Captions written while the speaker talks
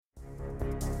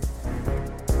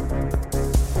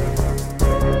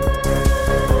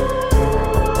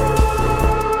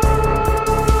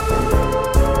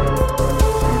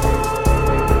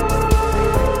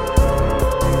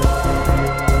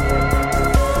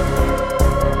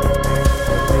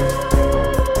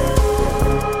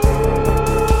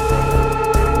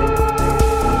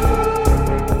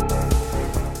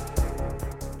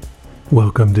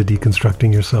Welcome to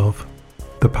Deconstructing Yourself,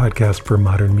 the podcast for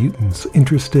modern mutants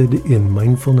interested in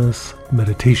mindfulness,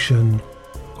 meditation,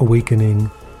 awakening,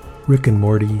 Rick and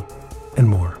Morty, and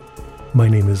more. My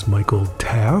name is Michael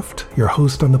Taft, your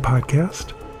host on the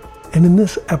podcast, and in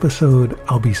this episode,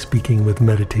 I'll be speaking with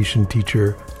meditation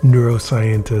teacher,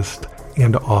 neuroscientist,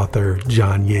 and author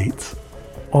John Yates,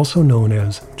 also known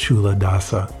as Chula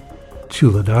Dasa.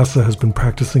 Chula Dasa has been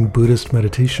practicing Buddhist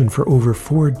meditation for over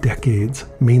 4 decades,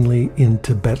 mainly in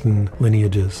Tibetan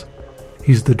lineages.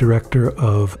 He's the director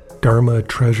of Dharma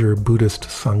Treasure Buddhist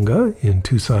Sangha in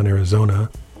Tucson, Arizona,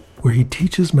 where he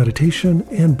teaches meditation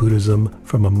and Buddhism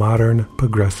from a modern,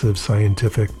 progressive,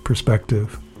 scientific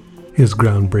perspective. His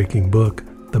groundbreaking book,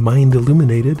 The Mind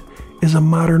Illuminated, is a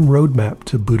modern roadmap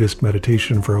to Buddhist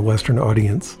meditation for a Western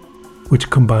audience, which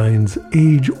combines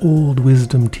age-old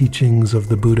wisdom teachings of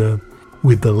the Buddha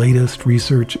with the latest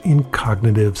research in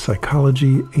cognitive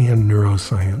psychology and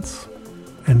neuroscience.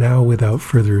 And now, without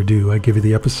further ado, I give you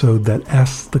the episode that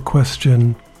asks the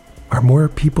question, are more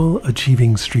people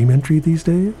achieving stream entry these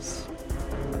days?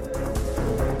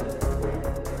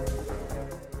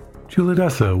 Chula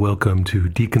Dasa, welcome to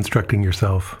Deconstructing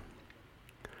Yourself.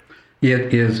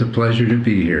 It is a pleasure to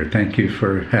be here. Thank you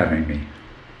for having me.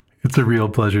 It's a real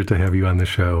pleasure to have you on the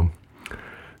show.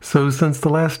 So since the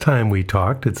last time we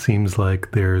talked, it seems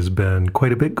like there's been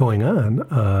quite a bit going on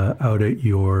out at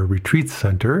your retreat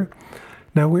center.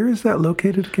 Now, where is that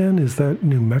located again? Is that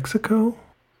New Mexico?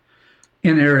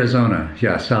 In Arizona,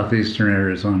 southeastern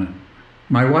Arizona.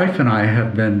 My wife and I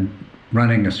have been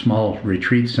running a small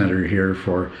retreat center here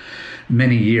for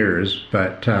many years,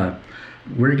 but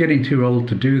we're getting too old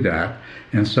to do that.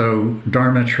 And so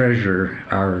Dharma Treasure,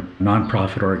 our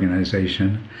nonprofit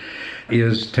organization,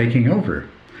 is taking over.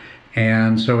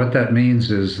 And so what that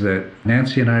means is that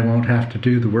Nancy and I won't have to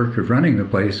do the work of running the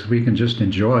place. We can just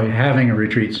enjoy having a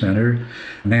retreat center.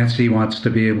 Nancy wants to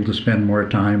be able to spend more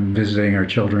time visiting our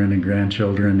children and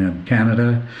grandchildren in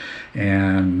Canada,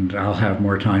 and I'll have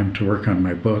more time to work on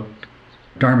my book.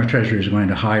 Dharma Treasure is going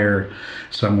to hire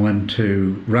someone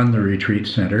to run the retreat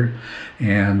center,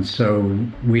 and so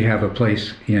we have a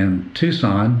place in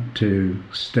Tucson to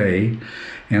stay.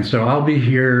 And so I'll be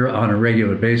here on a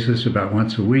regular basis about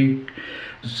once a week,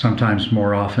 sometimes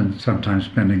more often, sometimes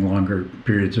spending longer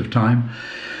periods of time.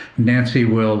 Nancy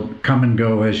will come and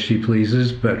go as she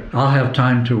pleases, but I'll have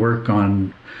time to work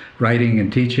on writing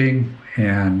and teaching,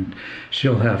 and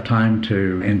she'll have time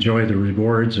to enjoy the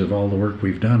rewards of all the work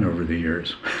we've done over the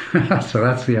years. So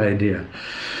that's the idea.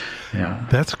 Yeah.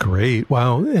 That's great.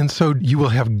 Wow. And so you will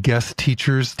have guest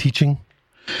teachers teaching?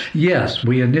 Yes,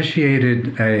 we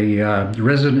initiated a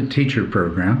resident teacher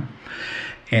program,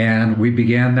 and we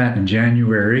began that in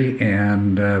January,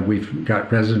 and we've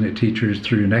got resident teachers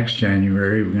through next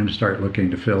January. We're going to start looking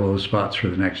to fill those spots for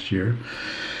the next year.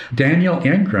 Daniel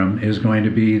Ingram is going to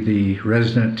be the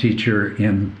resident teacher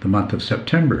in the month of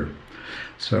September,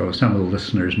 so some of the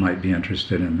listeners might be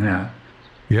interested in that.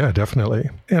 Yeah, definitely.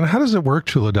 And how does it work,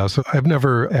 Chula Dasa? I've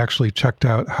never actually checked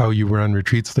out how you run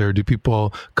retreats there. Do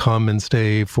people come and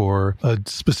stay for a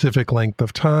specific length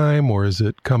of time, or is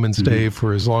it come and stay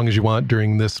for as long as you want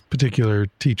during this particular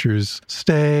teacher's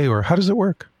stay, or how does it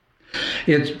work?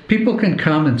 It's people can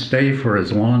come and stay for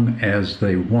as long as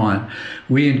they want.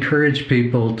 We encourage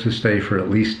people to stay for at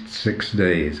least 6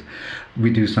 days. We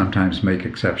do sometimes make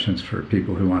exceptions for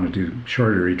people who want to do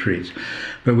shorter retreats.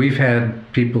 But we've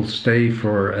had people stay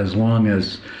for as long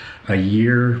as a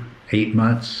year, 8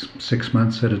 months, 6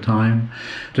 months at a time.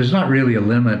 There's not really a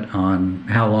limit on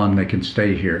how long they can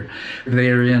stay here. They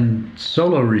are in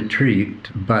solo retreat,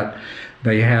 but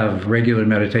they have regular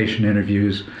meditation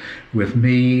interviews with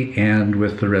me and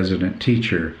with the resident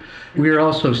teacher. We're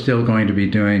also still going to be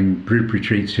doing group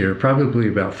retreats here, probably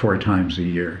about 4 times a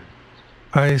year.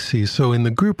 I see. So in the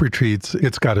group retreats,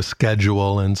 it's got a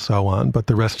schedule and so on, but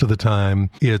the rest of the time,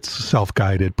 it's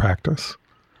self-guided practice.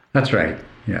 That's right,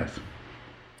 yes.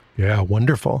 Yeah,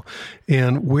 wonderful.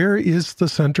 And where is the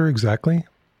center exactly?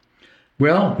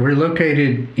 Well, we're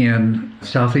located in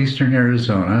southeastern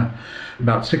Arizona,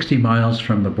 about 60 miles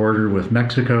from the border with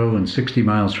Mexico and 60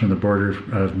 miles from the border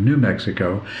of New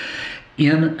Mexico,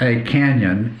 in a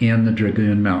canyon in the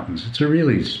Dragoon Mountains. It's a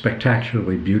really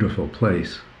spectacularly beautiful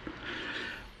place.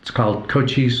 It's called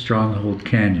Cochise Stronghold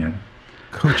Canyon.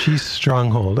 Cochise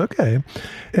Stronghold, okay.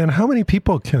 And how many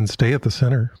people can stay at the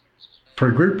center? For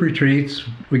group retreats,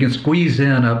 we can squeeze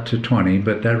in up to 20,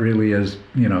 but that really is,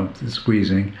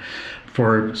 squeezing.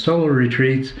 For solo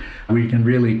retreats, we can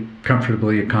really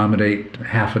comfortably accommodate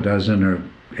half a dozen or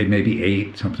maybe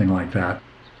 8, something like that.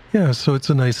 Yeah, so it's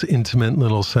a nice, intimate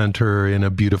little center in a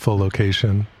beautiful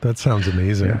location. That sounds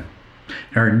amazing.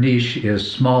 Our niche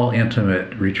is small,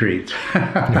 intimate retreats.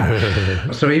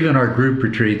 So even our group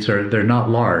retreats they're not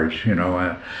large.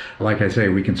 Like I say,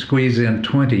 we can squeeze in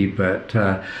 20, but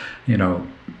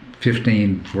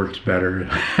 15 works better.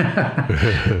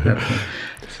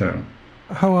 So.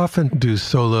 How often do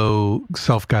solo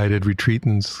self-guided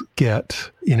retreatants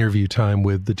get interview time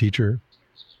with the teacher?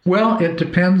 Well, it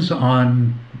depends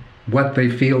on what they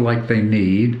feel like they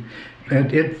need.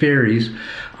 And it varies.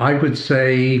 I would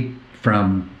say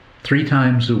from 3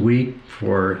 times a week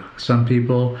for some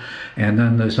people, and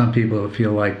then there's some people that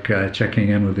feel like checking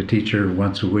in with the teacher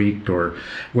once a week,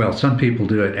 some people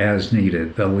do it as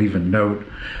needed. They'll leave a note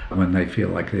when they feel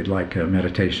like they'd like a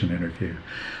meditation interview.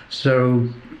 So,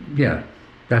 yeah,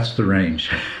 that's the range.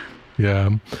 Yeah.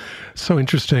 So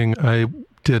interesting. I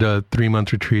did a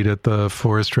 3-month retreat at the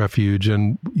Forest Refuge,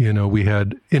 and we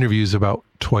had interviews about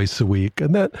twice a week,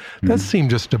 and that seemed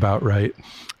just about right.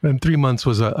 And 3 months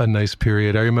was a nice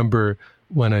period. I remember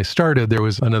when I started, there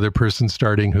was another person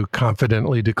starting who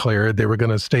confidently declared they were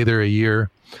going to stay there a year,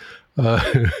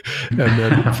 and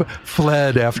then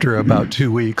fled after about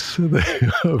 2 weeks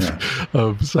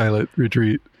of silent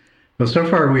retreat. Well, so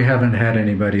far we haven't had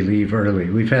anybody leave early.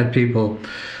 We've had people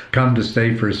come to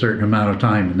stay for a certain amount of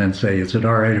time and then say, "Is it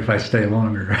all right if I stay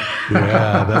longer?"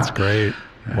 Yeah, that's great.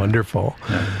 Wonderful.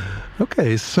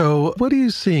 Okay, so what are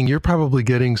you seeing? You're probably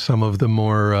getting some of the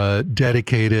more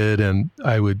dedicated and,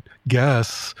 I would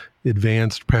guess,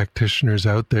 advanced practitioners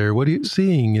out there. What are you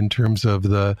seeing in terms of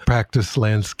the practice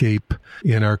landscape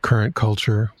in our current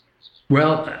culture?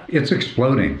 Well, it's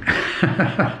exploding.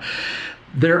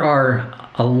 There are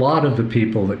a lot of the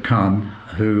people that come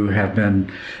who have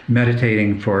been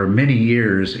meditating for many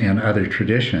years in other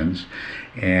traditions.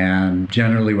 And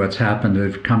generally what's happened,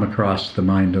 they've come across the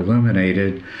Mind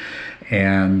Illuminated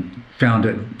and found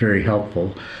it very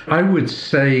helpful. I would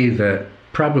say that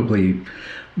probably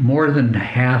more than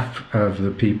half of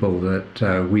the people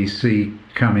that we see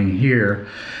coming here,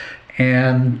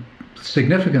 and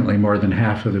significantly more than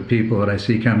half of the people that I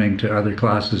see coming to other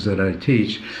classes that I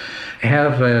teach,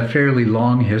 have a fairly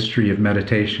long history of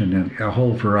meditation in a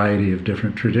whole variety of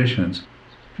different traditions.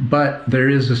 But there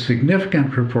is a significant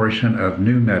proportion of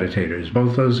new meditators,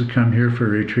 both those who come here for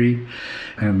retreat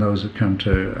and those who come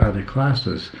to other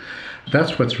classes.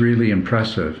 That's what's really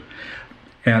impressive.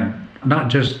 And not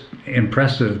just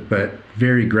impressive, but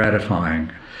very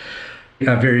gratifying.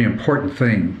 A very important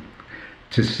thing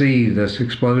to see this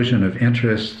explosion of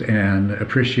interest and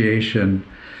appreciation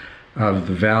of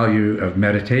the value of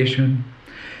meditation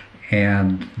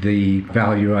and the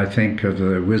value, I think, of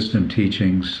the wisdom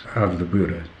teachings of the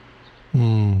Buddha.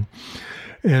 Mm.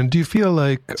 And do you feel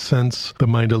like since the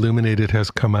Mind Illuminated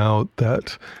has come out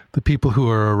that the people who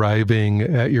are arriving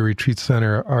at your retreat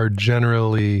center are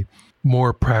generally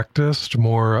more practiced,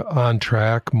 more on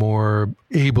track, more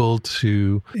able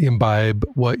to imbibe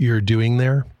what you're doing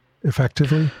there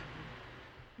effectively?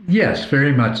 Yes,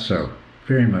 very much so.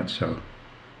 Very much so.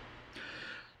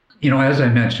 As I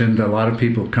mentioned, a lot of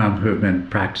people come who have been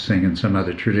practicing in some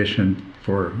other tradition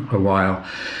for a while.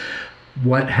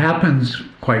 What happens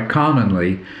quite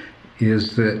commonly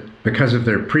is that because of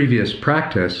their previous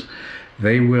practice,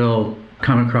 they will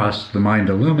come across the Mind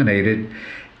Illuminated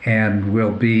and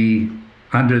will be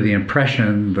under the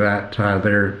impression that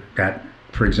they're at,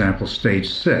 for example, stage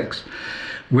 6,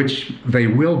 which they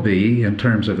will be in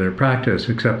terms of their practice,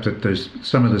 except that there's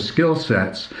some of the skill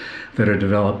sets that are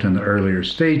developed in the earlier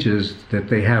stages that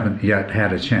they haven't yet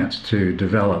had a chance to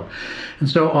develop. And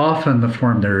so often the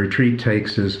form their retreat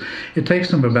takes is, it takes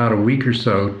them about a week or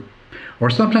so, or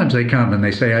sometimes they come and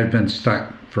they say, "I've been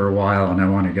stuck for a while and I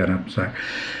want to get unstuck."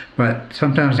 But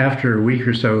sometimes after a week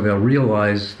or so, they'll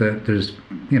realize that there's,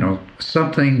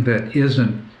 something that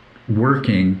isn't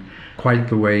working quite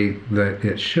the way that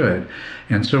it should.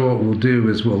 And so what we'll do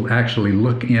is we'll actually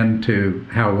look into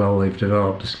how well they've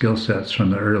developed the skill sets from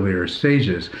the earlier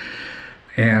stages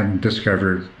and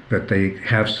discover that they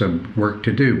have some work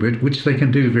to do, but which they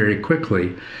can do very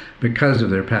quickly because of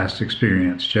their past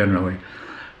experience generally.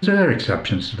 There are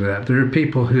exceptions to that. There are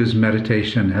people whose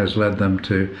meditation has led them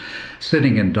to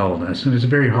sitting in dullness, and it's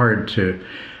very hard to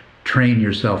train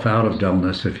yourself out of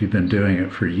dullness if you've been doing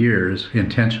it for years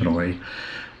intentionally.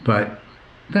 But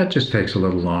that just takes a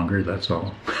little longer, that's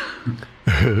all.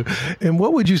 And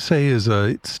what would you say is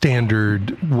a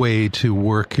standard way to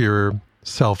work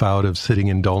yourself out of sitting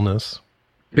in dullness?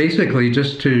 Basically,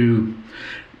 just to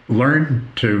learn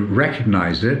to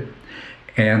recognize it.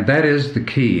 And that is the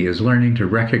key, is learning to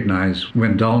recognize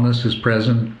when dullness is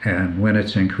present and when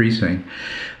it's increasing.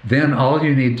 Then all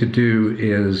you need to do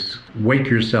is wake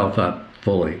yourself up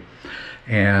fully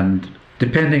and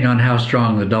Depending on how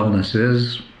strong the dullness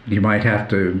is, you might have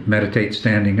to meditate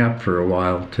standing up for a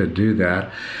while to do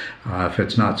that. If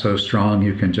it's not so strong,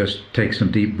 you can just take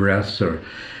some deep breaths or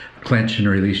clench and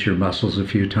release your muscles a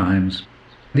few times.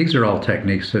 These are all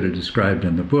techniques that are described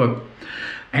in the book.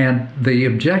 And the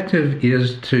objective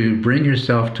is to bring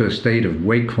yourself to a state of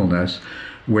wakefulness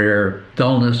where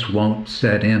dullness won't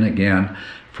set in again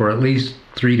for at least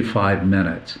 3 to 5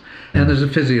 minutes. And there's a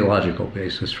physiological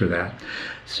basis for that.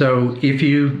 So if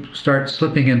you start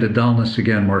slipping into dullness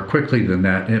again more quickly than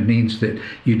that, it means that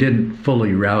you didn't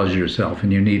fully rouse yourself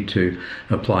and you need to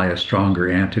apply a stronger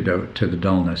antidote to the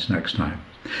dullness next time.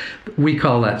 We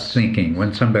call that sinking.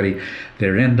 When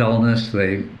they're in dullness,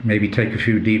 they maybe take a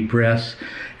few deep breaths,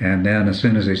 and then as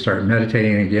soon as they start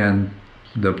meditating again,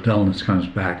 the dullness comes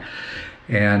back.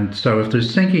 And so if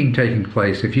there's sinking taking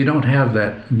place, if you don't have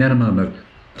that minimum of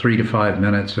 3 to 5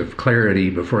 minutes of clarity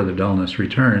before the dullness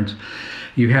returns,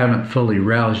 you haven't fully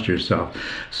roused yourself.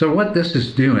 So what this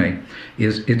is doing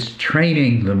is it's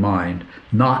training the mind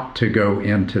not to go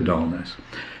into dullness.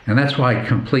 And that's why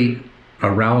complete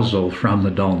arousal from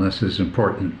the dullness is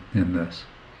important in this.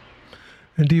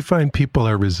 And do you find people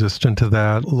are resistant to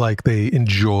that, like they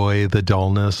enjoy the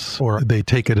dullness, or they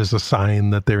take it as a sign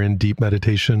that they're in deep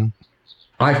meditation?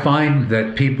 I find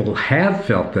that people have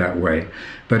felt that way,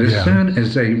 but as soon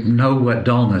as they know what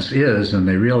dullness is and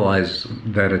they realize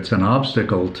that it's an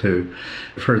obstacle to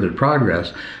further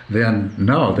progress, then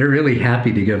no, they're really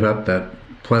happy to give up that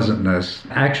pleasantness.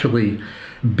 Actually,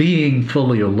 being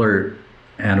fully alert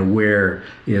and aware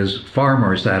is far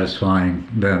more satisfying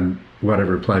than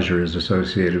whatever pleasure is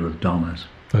associated with dullness.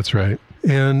 That's right.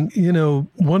 And,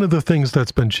 one of the things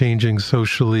that's been changing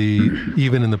socially,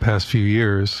 even in the past few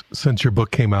years since your book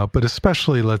came out, but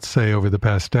especially, let's say, over the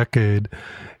past decade,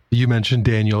 you mentioned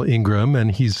Daniel Ingram,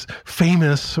 and he's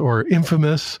famous or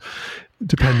infamous,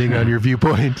 depending on your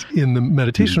viewpoint, in the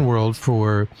meditation world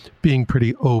for being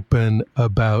pretty open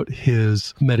about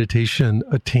his meditation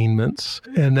attainments.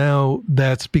 And now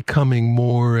that's becoming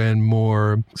more and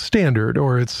more standard,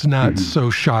 or it's not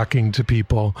so shocking to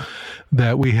people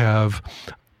that we have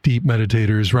deep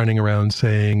meditators running around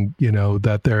saying,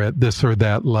 that they're at this or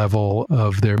that level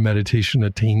of their meditation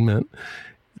attainment.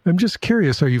 I'm just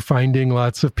curious, are you finding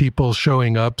lots of people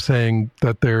showing up saying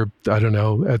that they're,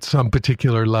 at some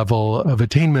particular level of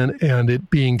attainment, and it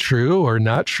being true or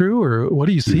not true, or what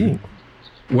are you seeing?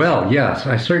 Well, yes,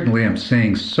 I certainly am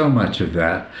seeing so much of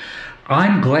that.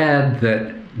 I'm glad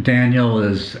that Daniel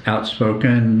is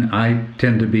outspoken. I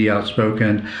tend to be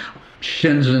outspoken.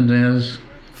 Shinzen is.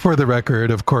 For the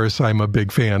record, of course, I'm a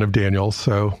big fan of Daniel,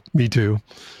 so me too.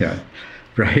 Yeah.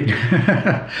 Right.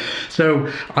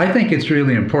 So I think it's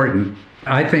really important.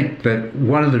 I think that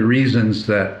one of the reasons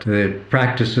that the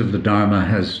practice of the Dharma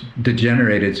has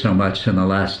degenerated so much in the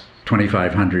last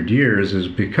 2,500 years is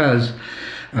because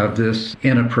of this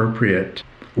inappropriate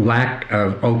lack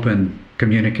of open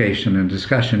communication and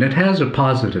discussion. It has a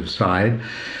positive side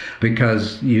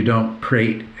because you don't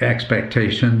create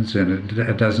expectations and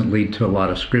it doesn't lead to a lot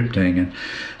of scripting. And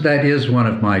that is one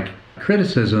of my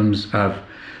criticisms of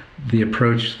the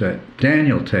approach that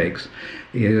Daniel takes,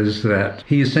 is that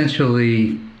he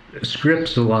essentially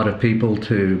scripts a lot of people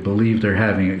to believe they're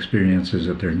having experiences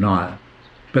that they're not.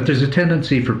 But there's a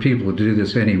tendency for people to do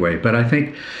this anyway. But I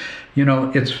think,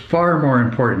 it's far more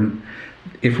important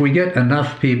if we get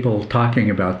enough people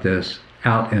talking about this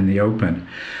out in the open,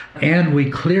 and we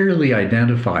clearly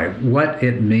identify what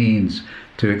it means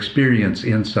to experience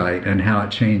insight and how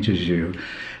it changes you,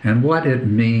 and what it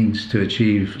means to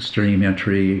achieve stream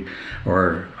entry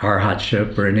or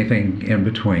arhatship or anything in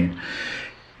between.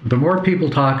 The more people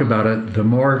talk about it, the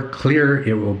more clear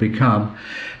it will become,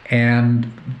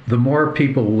 and the more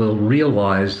people will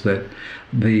realize that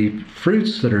the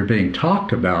fruits that are being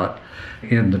talked about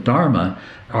in the Dharma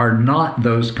are not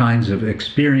those kinds of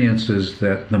experiences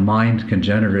that the mind can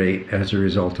generate as a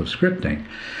result of scripting.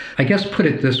 I guess put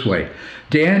it this way,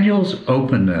 Daniel's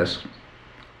openness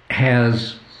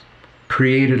has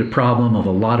created a problem of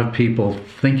a lot of people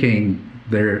thinking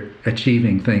they're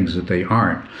achieving things that they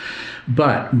aren't.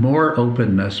 But more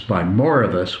openness by more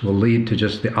of us will lead to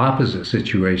just the opposite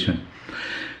situation,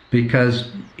 because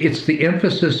it's the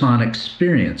emphasis on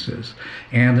experiences.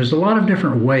 And there's a lot of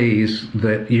different ways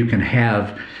that you can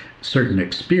have certain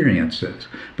experiences,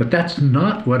 but that's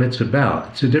not what it's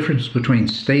about. It's a difference between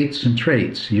states and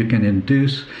traits. You can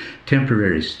induce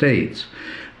temporary states,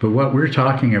 but what we're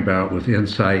talking about with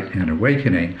insight and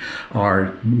awakening are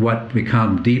what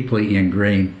become deeply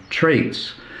ingrained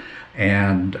traits.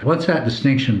 And once that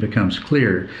distinction becomes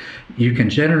clear, you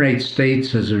can generate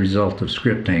states as a result of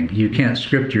scripting. You can't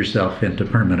script yourself into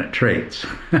permanent traits.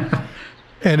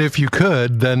 And if you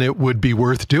could, then it would be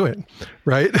worth doing,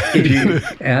 right?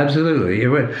 Absolutely. It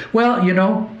would. Well,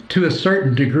 to a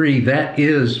certain degree, that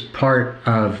is part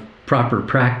of proper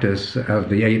practice of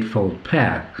the Eightfold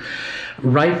Path.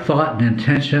 Right thought and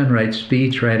intention, right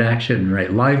speech, right action,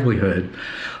 right livelihood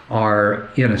are,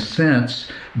 in a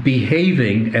sense,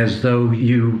 behaving as though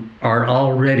you are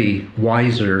already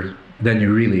wiser than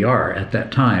you really are at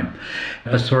that time.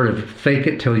 A sort of fake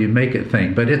it till you make it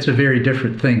thing. But it's a very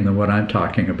different thing than what I'm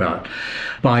talking about.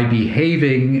 By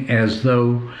behaving as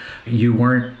though you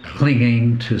weren't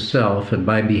clinging to self, and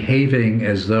by behaving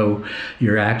as though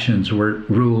your actions weren't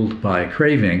ruled by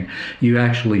craving, you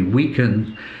actually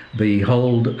weaken the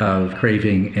hold of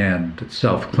craving and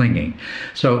self-clinging.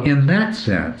 So in that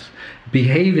sense,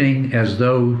 behaving as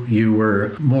though you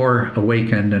were more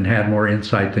awakened and had more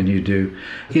insight than you do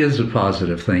is a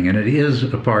positive thing, and it is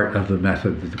a part of the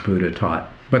method that the Buddha taught.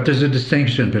 But there's a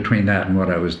distinction between that and what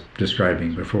I was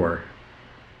describing before.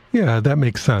 Yeah, that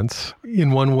makes sense.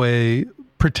 In one way,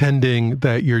 pretending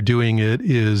that you're doing it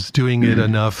is doing it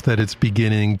enough that it's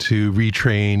beginning to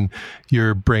retrain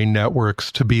your brain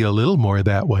networks to be a little more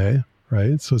that way,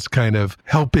 right? So it's kind of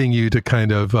helping you to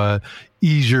kind of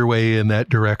ease your way in that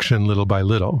direction little by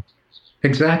little.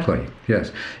 Exactly,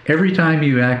 yes. Every time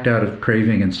you act out of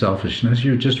craving and selfishness,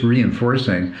 you're just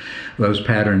reinforcing those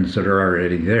patterns that are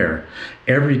already there.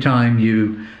 Every time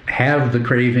you have the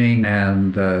craving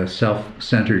and the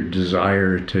self-centered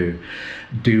desire to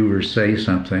do or say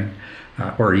something,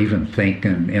 or even think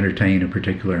and entertain a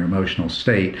particular emotional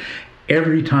state,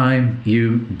 every time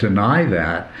you deny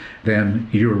that, then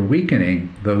you're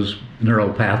weakening those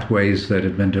neural pathways that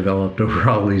have been developed over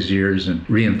all these years and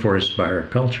reinforced by our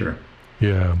culture.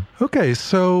 Yeah. Okay.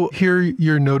 So here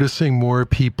you're noticing more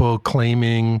people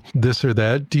claiming this or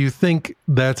that. Do you think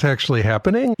that's actually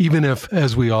happening? Even if,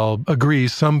 as we all agree,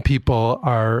 some people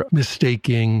are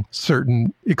mistaking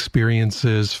certain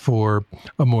experiences for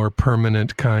a more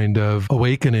permanent kind of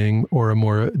awakening or a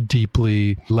more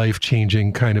deeply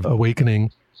life-changing kind of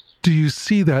awakening. Do you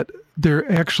see that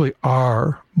there actually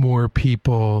are more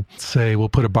people, say, we'll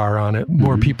put a bar on it,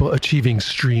 more people achieving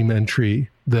stream entry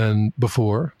than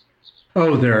before?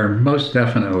 Oh, there are most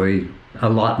definitely a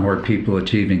lot more people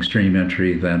achieving stream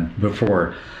entry than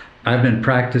before. I've been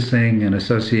practicing and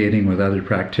associating with other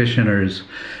practitioners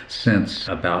since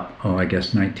about,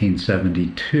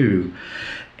 1972.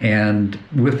 And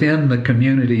within the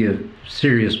community of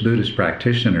serious Buddhist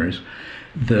practitioners,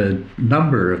 the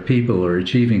number of people who are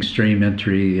achieving stream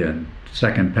entry and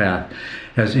second path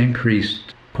has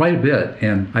increased quite a bit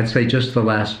in, I'd say, just the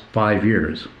last 4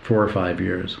 or 5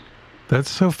 years. That's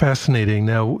so fascinating.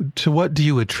 Now, to what do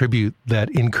you attribute that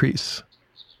increase?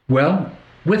 Well,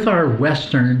 with our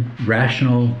Western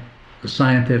rational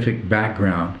scientific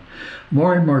background,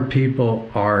 more and more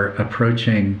people are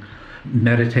approaching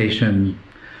meditation,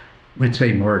 we'd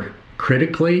say, more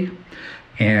critically,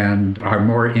 and are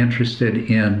more interested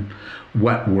in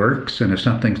what works. And if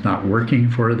something's not working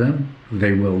for them,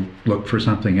 they will look for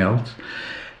something else.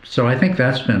 So I think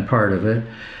that's been part of it.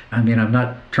 I mean, I'm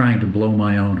not trying to blow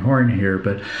my own horn here,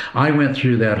 but I went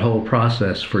through that whole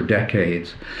process for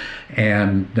decades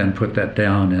and then put that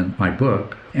down in my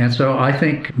book. And so I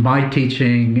think my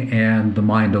teaching and the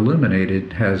Mind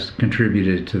Illuminated has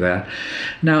contributed to that.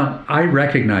 Now, I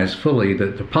recognize fully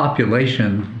that the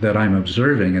population that I'm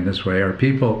observing in this way are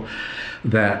people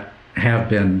that have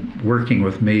been working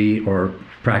with me or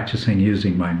practicing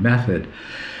using my method.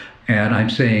 And I'm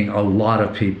seeing a lot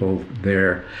of people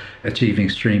there achieving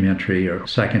stream entry or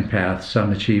second path,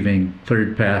 some achieving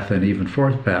third path and even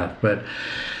fourth path. But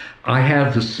I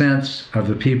have the sense of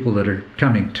the people that are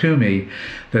coming to me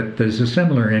that there's a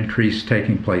similar increase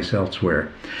taking place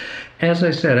elsewhere. As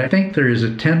I said, I think there is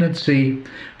a tendency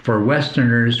for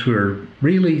Westerners who are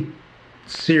really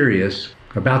serious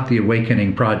about the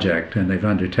awakening project, and they've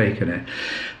undertaken it,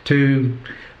 to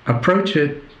approach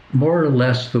it more or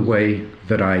less the way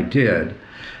that I did,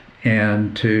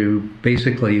 and to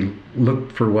basically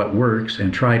look for what works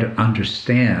and try to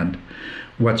understand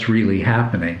what's really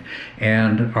happening,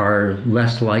 and are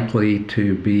less likely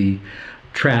to be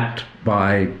trapped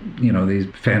by these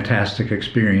fantastic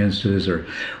experiences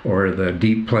or the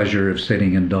deep pleasure of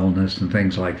sitting in dullness and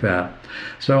things like that.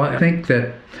 So I think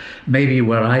that maybe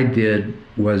what I did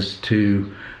was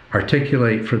to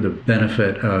articulate for the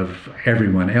benefit of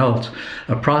everyone else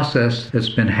a process that's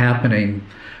been happening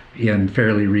in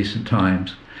fairly recent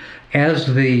times.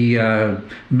 As the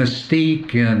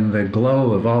mystique and the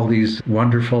glow of all these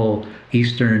wonderful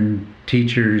Eastern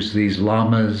teachers, these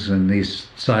lamas and these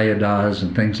sayadaws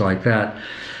and things like that,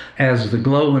 as the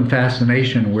glow and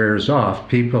fascination wears off,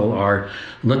 people are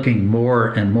looking more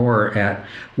and more at,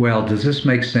 well, does this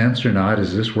make sense or not?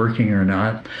 Is this working or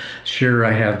not? Sure,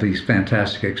 I have these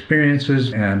fantastic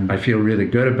experiences and I feel really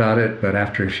good about it, but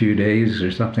after a few days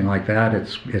or something like that,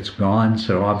 it's gone.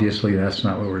 So obviously that's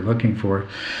not what we're looking for.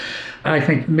 I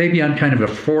think maybe I'm kind of a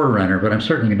forerunner, but I'm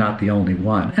certainly not the only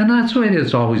one. And that's the way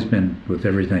it's always been with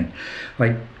everything.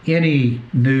 Like any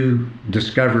new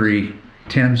discovery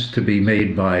tends to be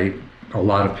made by a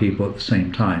lot of people at the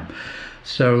same time.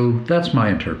 So that's my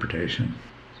interpretation.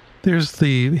 There's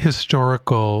the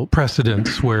historical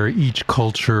precedents where each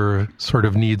culture sort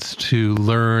of needs to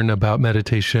learn about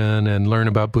meditation and learn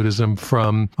about Buddhism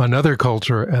from another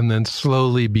culture and then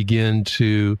slowly begin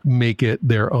to make it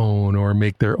their own or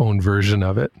make their own version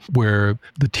of it, where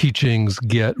the teachings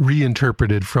get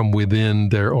reinterpreted from within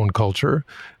their own culture.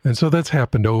 And so that's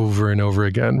happened over and over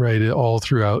again, right? All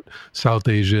throughout South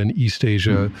Asia and East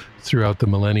Asia, throughout the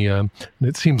millennia. And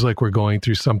it seems like we're going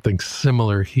through something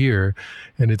similar here.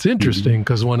 And it's interesting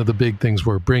because one of the big things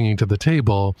we're bringing to the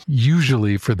table,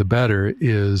 usually for the better,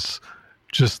 is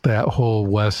just that whole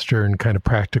Western kind of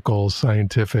practical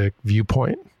scientific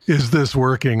viewpoint. Is this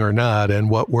working or not? And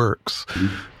what works?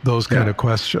 Those kind of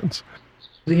questions.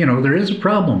 You know, there is a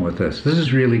problem with this. This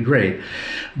is really great.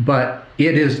 But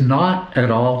it is not at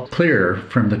all clear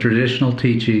from the traditional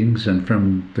teachings and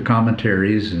from the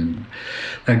commentaries and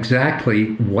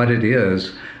exactly what it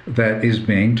is that is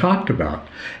being talked about.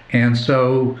 And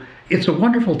so it's a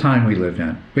wonderful time we live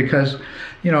in because,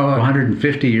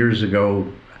 150 years ago,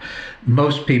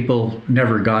 most people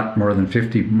never got more than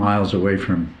 50 miles away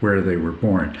from where they were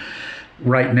born.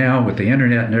 Right now, with the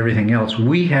internet and everything else,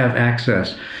 we have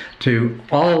access to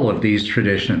all of these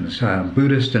traditions,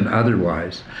 Buddhist and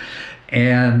otherwise.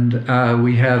 And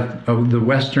we have the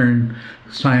Western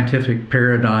scientific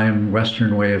paradigm,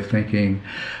 Western way of thinking.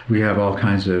 We have all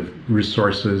kinds of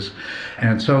resources.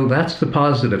 And so that's the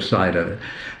positive side of it.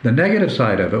 The negative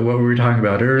side of it, what we were talking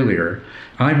about earlier,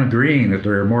 I'm agreeing that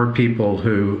there are more people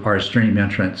who are stream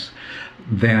entrants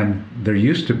than there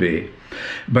used to be.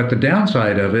 But the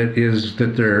downside of it is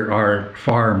that there are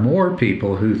far more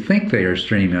people who think they are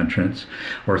stream entrants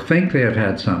or think they have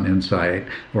had some insight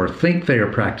or think they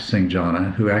are practicing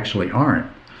jhana who actually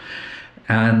aren't.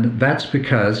 And that's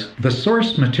because the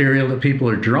source material that people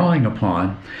are drawing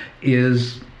upon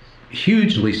is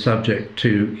hugely subject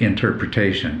to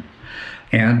interpretation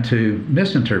and to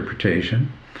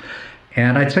misinterpretation.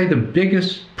 And I'd say the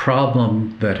biggest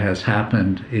problem that has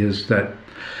happened is that,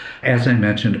 as I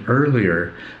mentioned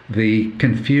earlier, the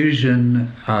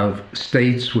confusion of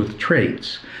states with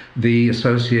traits, the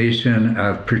association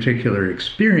of particular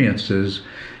experiences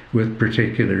with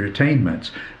particular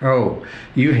attainments. Oh,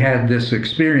 you had this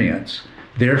experience,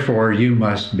 therefore you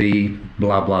must be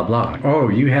blah, blah, blah. Oh,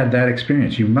 you had that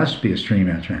experience, you must be a stream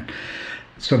entrant.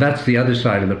 So that's the other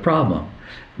side of the problem.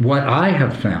 What I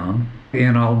have found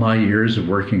in all my years of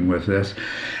working with this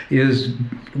is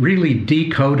really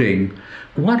decoding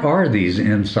what are these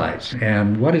insights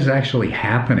and what is actually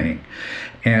happening.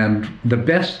 And the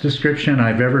best description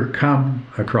I've ever come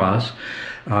across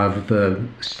of the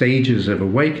stages of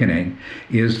awakening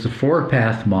is the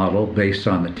four-path model based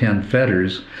on the 10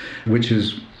 fetters, which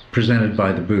is presented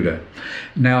by the Buddha.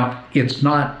 Now, it's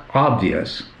not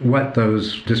obvious what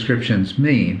those descriptions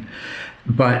mean,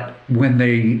 but when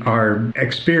they are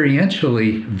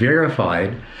experientially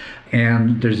verified,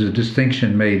 and there's a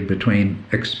distinction made between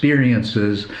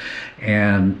experiences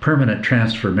and permanent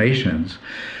transformations,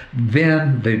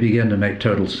 then they begin to make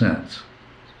total sense.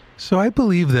 So I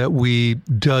believe that we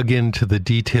dug into the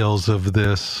details of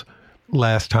this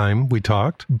last time we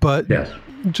talked, but yes.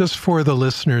 Just for the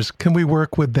listeners, can we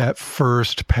work with that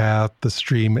first path, the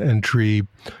stream entry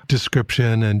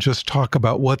description, and just talk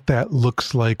about what that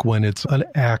looks like when it's an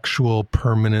actual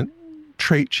permanent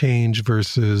trait change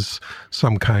versus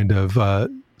some kind of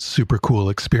super cool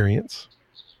experience?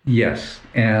 Yes,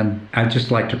 and I'd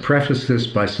just like to preface this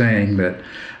by saying that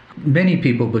many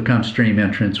people become stream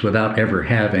entrants without ever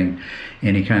having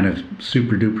any kind of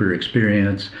super duper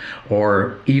experience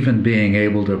or even being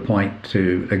able to point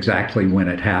to exactly when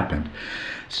it happened.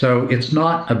 So it's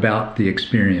not about the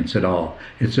experience at all.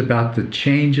 It's about the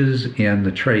changes in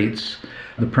the traits,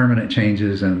 the permanent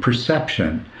changes and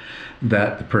perception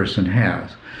that the person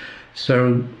has.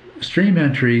 So stream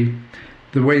entry,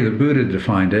 the way the Buddha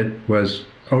defined it, was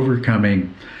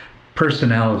overcoming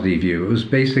personality view. It was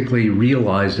basically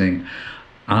realizing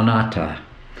anatta.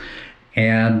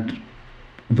 And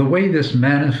the way this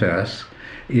manifests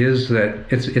is that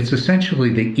it's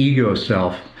essentially the ego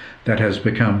self that has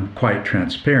become quite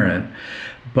transparent.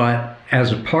 But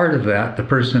as a part of that, the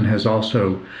person has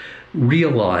also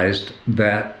realized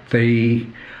that they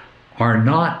are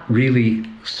not really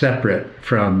separate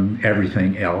from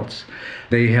everything else.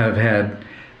 They have had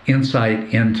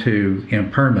insight into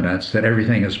impermanence, that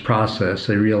everything is process.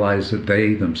 They realize that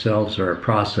they themselves are a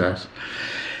process.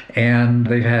 And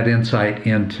they've had insight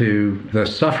into the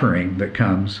suffering that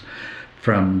comes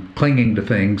from clinging to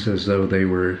things as though they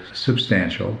were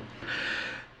substantial.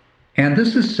 And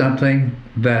this is something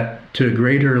that, to a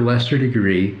greater or lesser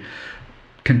degree,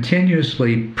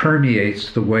 continuously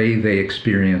permeates the way they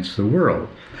experience the world.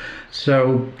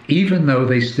 So even though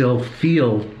they still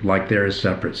feel like they're a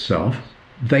separate self,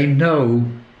 they know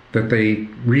that they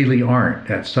really aren't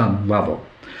at some level.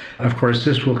 Of course,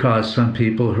 this will cause some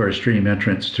people who are stream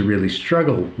entrants to really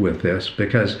struggle with this,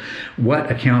 because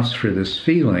what accounts for this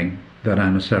feeling that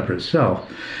I'm a separate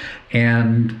self?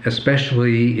 And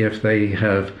especially if they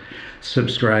have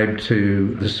subscribed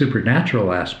to the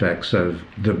supernatural aspects of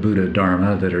the Buddha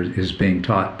Dharma that is being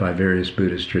taught by various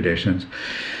Buddhist traditions,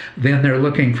 then they're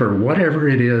looking for whatever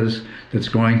it is that's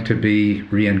going to be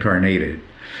reincarnated.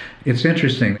 It's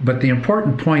interesting, but the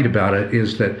important point about it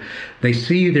is that they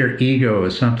see their ego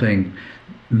as something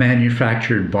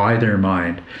manufactured by their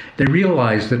mind. They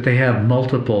realize that they have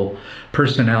multiple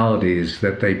personalities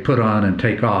that they put on and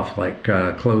take off like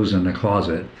clothes in a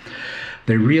closet.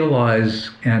 They realize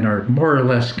and are more or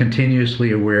less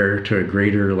continuously aware, to a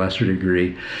greater or lesser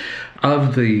degree,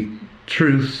 of the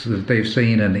truths that they've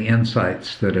seen and the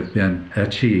insights that have been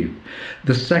achieved.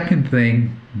 The second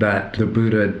thing that the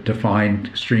Buddha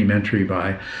defined stream entry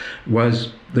by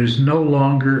was there's no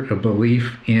longer a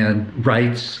belief in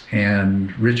rites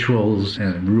and rituals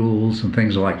and rules and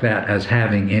things like that as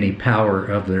having any power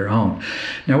of their own.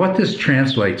 Now, what this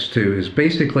translates to is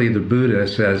basically the Buddha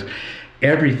says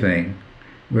everything,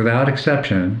 without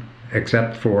exception,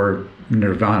 except for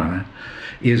nirvana,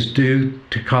 is due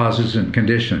to causes and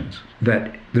conditions.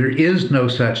 That there is no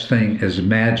such thing as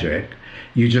magic.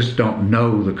 You just don't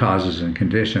know the causes and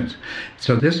conditions.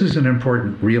 So this is an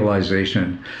important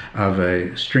realization of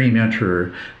a stream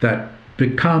enterer that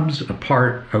becomes a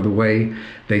part of the way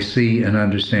they see and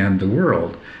understand the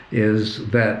world, is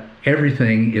that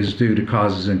everything is due to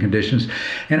causes and conditions.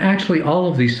 And actually, all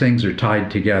of these things are tied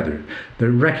together.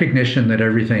 The recognition that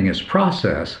everything is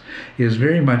process is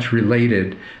very much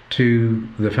related to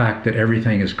the fact that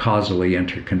everything is causally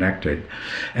interconnected.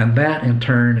 And that, in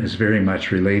turn, is very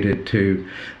much related to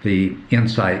the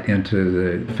insight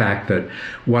into the fact that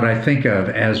what I think of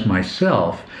as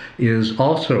myself is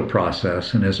also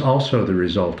process and is also the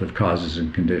result of causes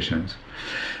and conditions.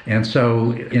 And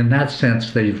so, in that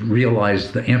sense, they've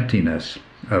realized the emptiness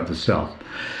of the self.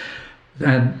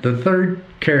 And the third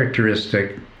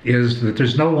characteristic is that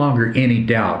there's no longer any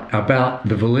doubt about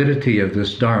the validity of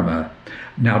this Dharma.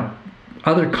 Now,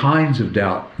 other kinds of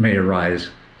doubt may arise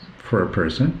for a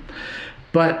person,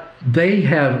 but they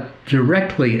have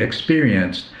directly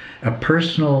experienced a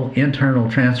personal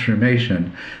internal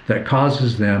transformation that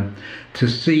causes them to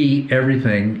see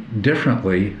everything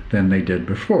differently than they did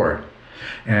before.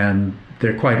 And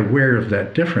they're quite aware of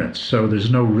that difference, so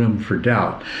there's no room for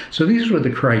doubt. So these were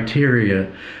the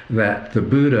criteria that the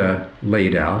Buddha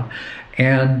laid out.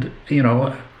 And,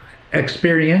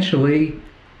 experientially,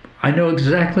 I know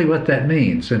exactly what that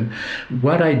means. And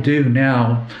what I do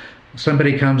now,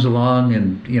 somebody comes along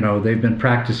and, they've been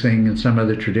practicing in some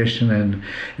other tradition, and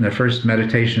in the first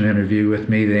meditation interview with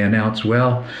me, they announce,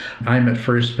 well, I'm at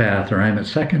first path or I'm at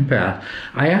second path.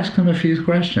 I ask them a few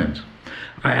questions.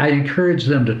 I encourage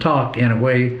them to talk in a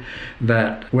way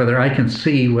that whether I can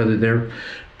see whether their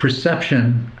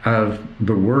perception of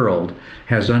the world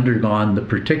has undergone the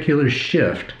particular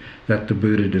shift that the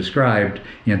Buddha described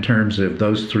in terms of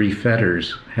those three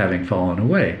fetters having fallen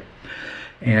away.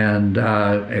 And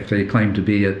if they claim to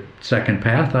be at second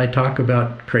path, I talk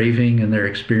about craving and their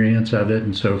experience of it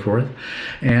and so forth.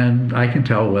 And I can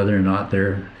tell whether or not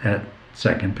they're at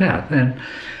second path. And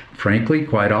frankly,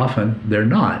 quite often, they're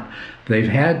not. They've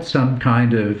had some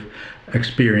kind of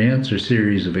experience or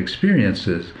series of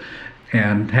experiences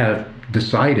and have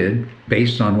decided,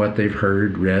 based on what they've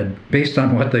heard, read, based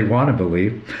on what they want to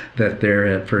believe, that they're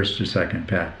at first or second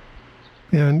path.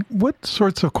 And what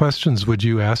sorts of questions would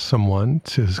you ask someone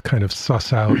to kind of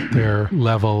suss out their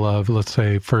level of, let's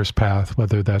say, first path,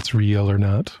 whether that's real or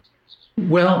not?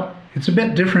 Well, it's a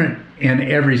bit different in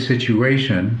every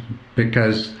situation,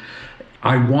 because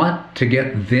I want to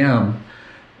get them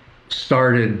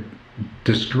started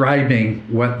describing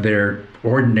what their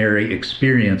ordinary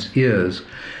experience is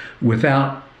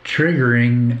without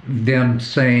triggering them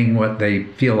saying what they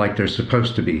feel like they're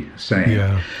supposed to be saying.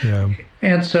 Yeah.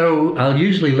 And so I'll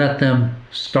usually let them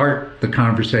start the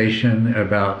conversation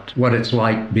about what it's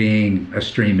like being a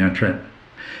stream entrant.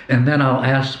 And then I'll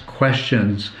ask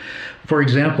questions. For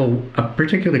example, a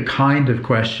particular kind of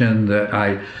question that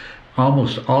I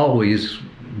almost always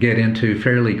get into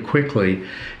fairly quickly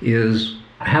is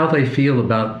how they feel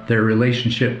about their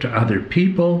relationship to other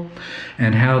people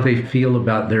and how they feel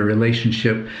about their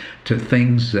relationship to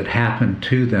things that happen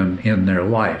to them in their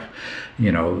life.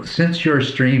 Since your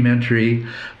stream entry,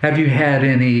 have you had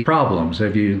any problems?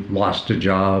 Have you lost a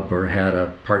job or had a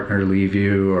partner leave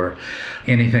you or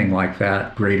anything like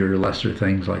that, greater or lesser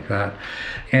things like that?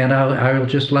 And I'll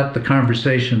just let the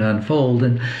conversation unfold,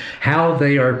 and how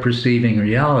they are perceiving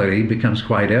reality becomes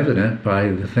quite evident by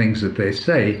the things that they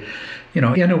say, in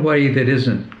a way that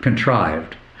isn't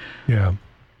contrived. Yeah.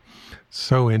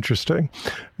 So interesting.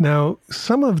 Now,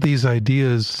 some of these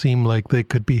ideas seem like they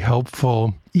could be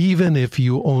helpful even if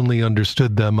you only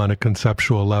understood them on a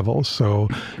conceptual level. So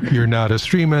you're not a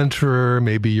stream enterer,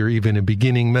 maybe you're even a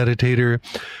beginning meditator,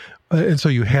 and so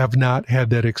you have not had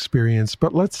that experience.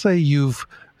 But let's say you've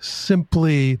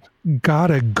simply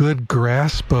got a good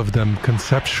grasp of them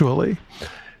conceptually.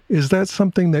 Is that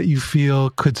something that you feel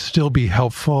could still be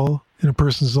helpful in a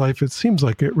person's life? It seems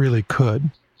like it really could.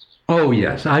 Oh,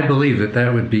 yes. I believe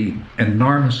that would be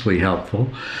enormously helpful.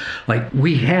 Like,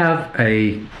 we have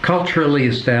a culturally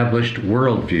established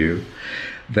worldview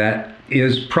that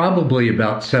is probably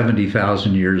about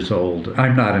 70,000 years old.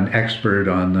 I'm not an expert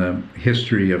on the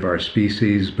history of our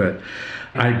species, but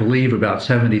I believe about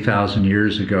 70,000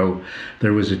 years ago,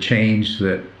 there was a change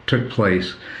that took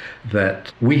place,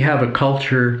 that we have a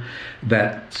culture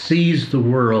that sees the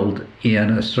world in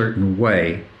a certain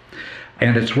way.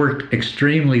 And it's worked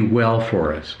extremely well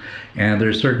for us. And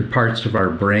there's certain parts of our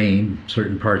brain,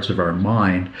 certain parts of our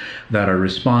mind that are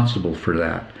responsible for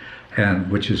that.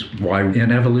 And which is why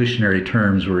in evolutionary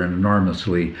terms, we're an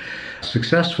enormously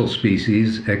successful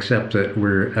species, except that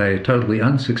we're a totally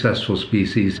unsuccessful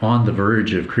species on the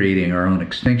verge of creating our own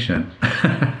extinction.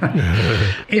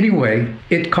 Anyway,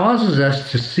 it causes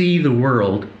us to see the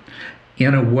world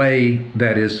in a way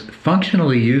that is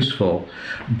functionally useful,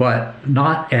 but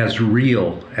not as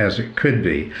real as it could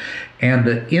be. And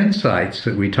the insights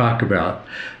that we talk about,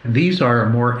 these are a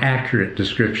more accurate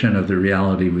description of the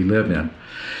reality we live in.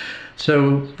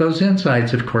 So those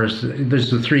insights, of course, there's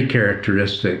the three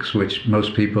characteristics which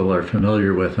most people are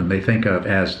familiar with and they think of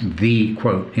as the,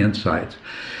 quote, insights.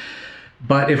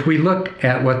 But if we look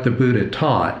at what the Buddha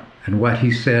taught and what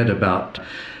he said about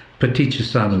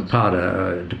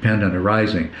paticca-samuppada, dependent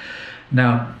arising.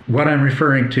 Now, what I'm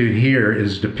referring to here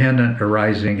is dependent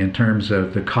arising in terms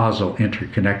of the causal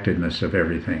interconnectedness of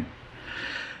everything.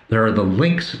 There are the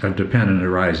links of dependent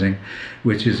arising,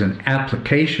 which is an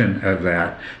application of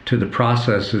that to the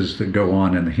processes that go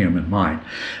on in the human mind.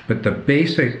 But the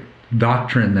basic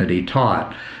doctrine that he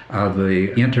taught of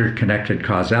the interconnected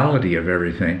causality of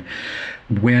everything,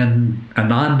 when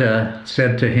Ananda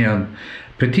said to him,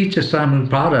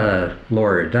 Paticca-samuppada,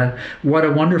 Lord, what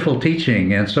a wonderful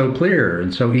teaching, and so clear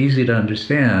and so easy to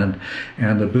understand.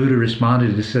 And the Buddha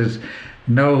responded, he says,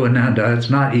 no, Ananda,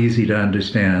 it's not easy to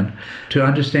understand. To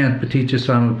understand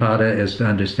Paticca-samuppada is to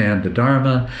understand the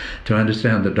Dharma. To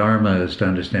understand the Dharma is to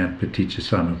understand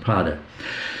Paticca-samuppada.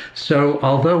 So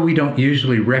although we don't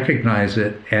usually recognize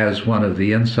it as one of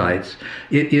the insights,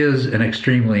 it is an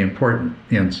extremely important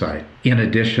insight in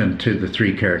addition to the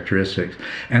three characteristics.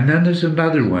 And then there's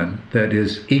another one that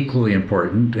is equally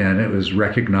important, and it was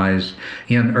recognized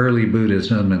in early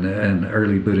Buddhism and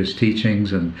early Buddhist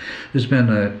teachings. And there's been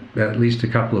at least a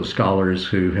couple of scholars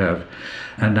who have,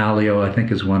 Analayo, I think,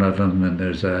 is one of them, and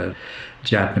there's a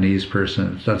Japanese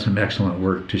person who's done some excellent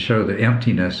work to show that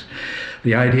emptiness,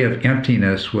 the idea of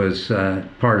emptiness, was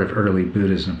part of early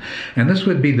Buddhism. And this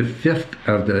would be the fifth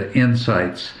of the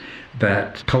insights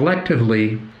that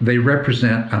collectively they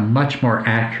represent a much more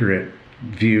accurate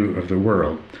view of the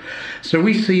world. So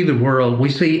we see the world, we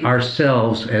see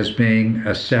ourselves as being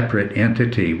a separate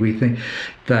entity. We think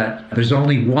that there's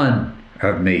only one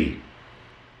of me,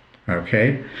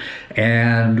 okay?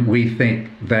 And we think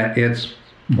that it's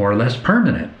more or less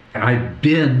permanent. I've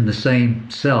been the same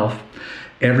self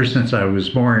ever since I was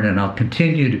born, and I'll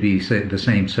continue to be the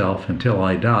same self until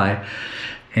I die.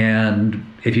 And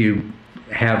if you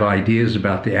have ideas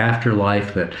about the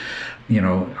afterlife, that,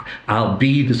 I'll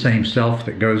be the same self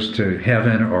that goes to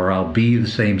heaven, or I'll be the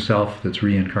same self that's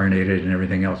reincarnated and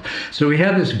everything else. So we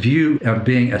have this view of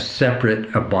being a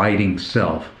separate, abiding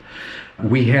self.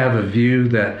 We have a view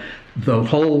that the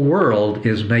whole world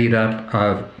is made up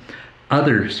of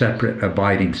other separate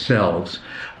abiding selves.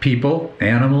 People,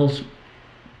 animals,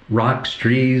 rocks,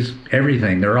 trees,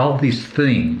 everything. There are all these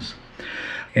things.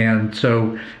 And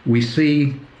so we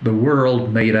see the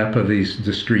world made up of these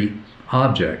discrete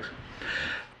objects.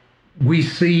 We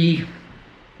see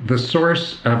the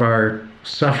source of our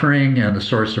suffering and the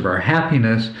source of our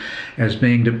happiness as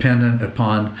being dependent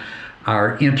upon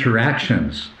our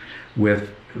interactions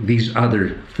with these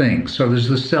other things. So there's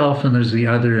the self and there's the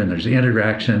other and there's the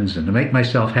interactions. And to make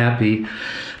myself happy,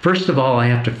 first of all, I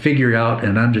have to figure out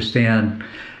and understand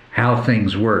how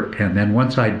things work. And then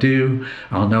once I do,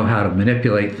 I'll know how to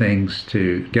manipulate things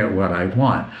to get what I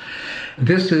want.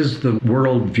 This is the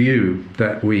worldview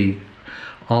that we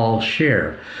all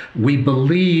share. We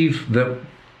believe that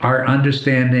our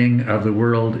understanding of the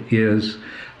world is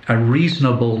a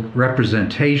reasonable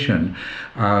representation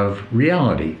of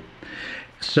reality.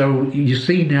 So you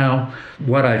see now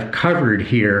what I've covered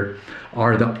here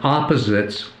are the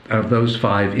opposites of those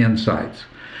 5 insights.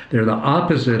 They're the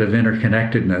opposite of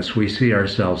interconnectedness. We see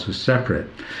ourselves as separate.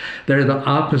 They're the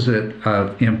opposite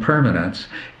of impermanence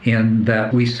in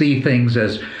that we see things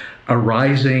as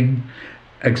arising,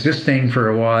 existing for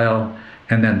a while,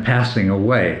 and then passing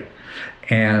away.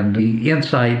 And the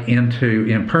insight into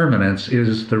impermanence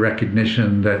is the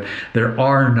recognition that there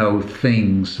are no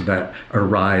things that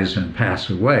arise and pass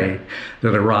away,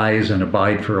 that arise and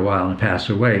abide for a while and pass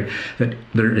away, that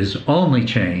there is only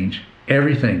change.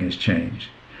 Everything is change.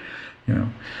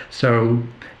 So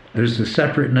there's the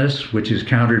separateness, which is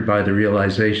countered by the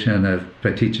realization of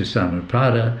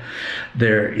paticca-samuppada.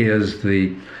 There is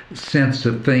the sense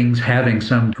of things having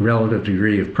some relative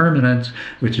degree of permanence,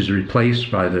 which is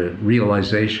replaced by the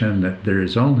realization that there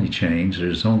is only change,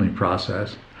 there's only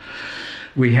process.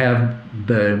 We have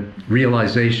the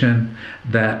realization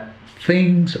that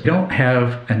things don't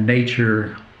have a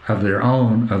nature of their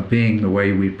own of being the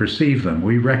way we perceive them.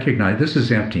 We recognize this is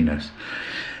emptiness.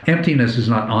 Emptiness is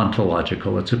not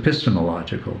ontological, it's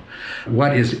epistemological.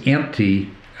 What is empty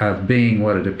of being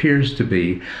what it appears to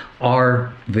be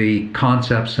are the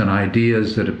concepts and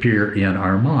ideas that appear in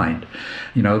our mind.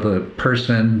 The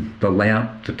person, the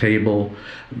lamp, the table,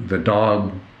 the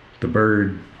dog, the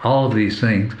bird, all of these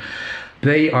things,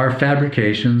 they are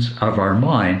fabrications of our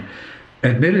mind.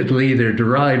 Admittedly, they're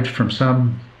derived from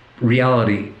some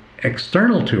reality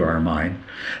external to our mind,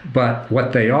 but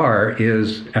what they are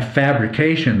is a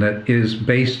fabrication that is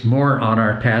based more on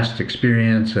our past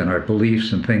experience and our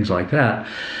beliefs and things like that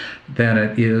than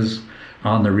it is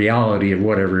on the reality of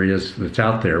whatever it is that's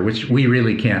out there, which we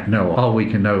really can't know. All we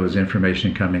can know is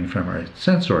information coming from our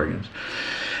sense organs.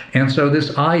 And so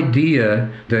this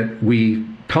idea that we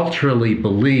culturally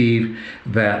believe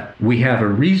that we have a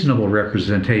reasonable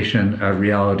representation of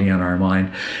reality in our mind,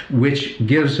 which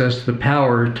gives us the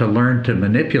power to learn to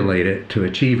manipulate it to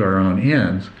achieve our own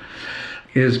ends,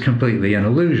 is completely an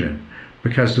illusion.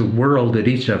 Because the world that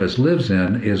each of us lives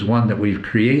in is one that we've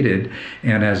created,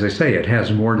 and as I say, it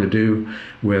has more to do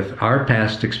with our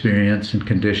past experience and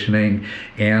conditioning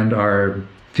and our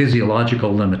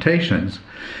physiological limitations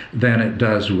than it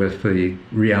does with the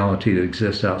reality that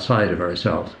exists outside of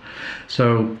ourselves.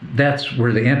 So that's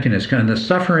where the emptiness comes. The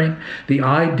suffering, the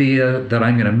idea that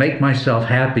I'm going to make myself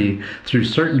happy through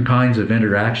certain kinds of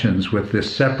interactions with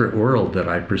this separate world that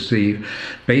I perceive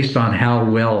based on how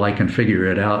well I can figure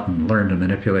it out and learn to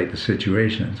manipulate the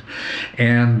situations.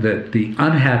 And that the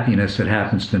unhappiness that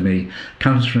happens to me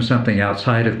comes from something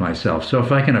outside of myself. So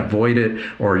if I can avoid it,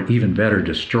 or even better,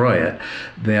 destroy it,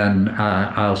 then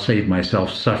I'll save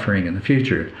myself suffering in the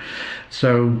future.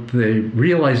 So the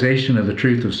realization of the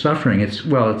truth of suffering, it's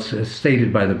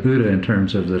stated by the Buddha in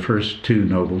terms of the first 2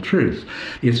 noble truths.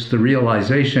 It's the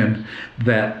realization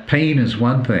that pain is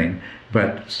one thing,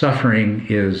 but suffering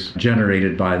is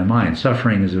generated by the mind.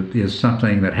 Suffering is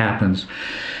something that happens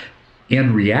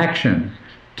in reaction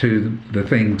to the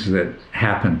things that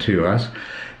happen to us,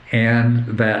 and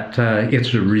that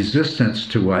it's a resistance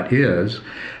to what is.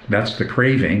 That's the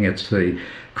craving. It's the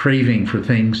craving for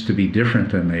things to be different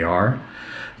than they are,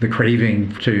 the craving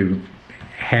to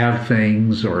have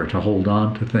things or to hold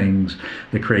on to things,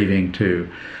 the craving to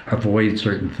avoid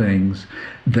certain things,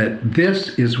 that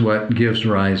this is what gives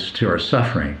rise to our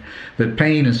suffering. That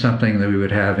pain is something that we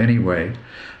would have anyway.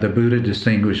 The Buddha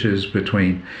distinguishes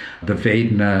between the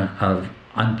Vedana of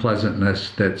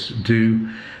unpleasantness that's due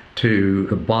to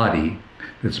the body,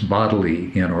 that's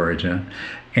bodily in origin,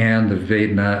 and the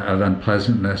Vedana of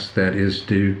unpleasantness that is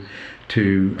due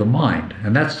to the mind.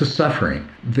 And that's the suffering.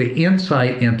 The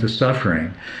insight into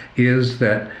suffering is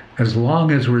that as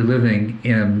long as we're living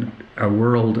in a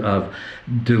world of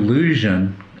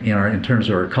delusion in terms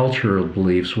of our cultural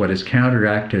beliefs, what is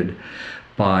counteracted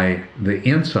by the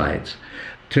insights.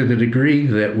 To the degree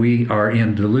that we are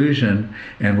in delusion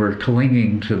and we're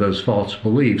clinging to those false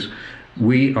beliefs,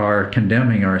 we are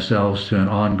condemning ourselves to an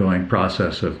ongoing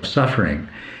process of suffering.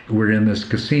 We're in this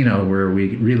casino where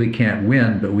we really can't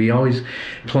win, but we always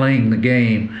playing the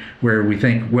game where we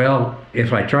think, well,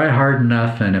 if I try hard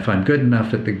enough and if I'm good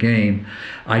enough at the game,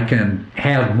 I can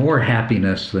have more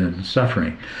happiness than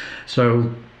suffering.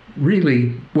 So really,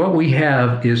 what we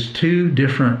have is two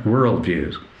different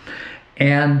worldviews.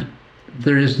 And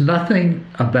there is nothing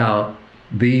about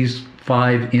these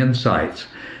 5 insights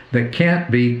that can't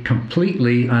be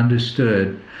completely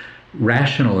understood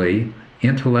rationally,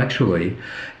 intellectually,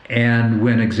 and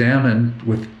when examined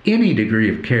with any degree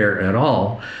of care at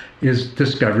all, is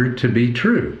discovered to be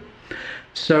true.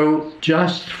 So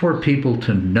just for people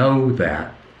to know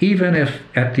that, even if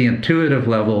at the intuitive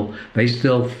level they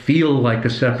still feel like a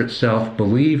separate self,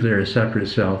 believe they're a separate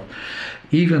self,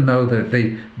 even though that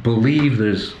they believe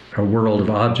there's a world of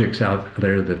objects out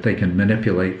there that they can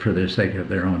manipulate for the sake of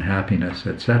their own happiness,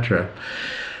 etc.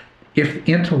 If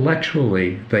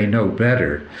intellectually they know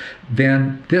better,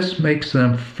 then this makes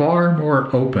them far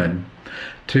more open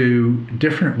to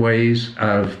different ways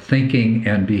of thinking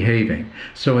and behaving.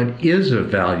 So it is of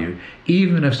value,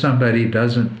 even if somebody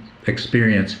doesn't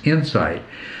experience insight.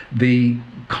 The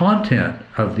content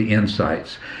of the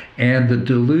insights and the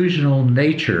delusional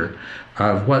nature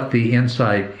of what the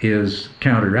insight is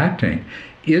counteracting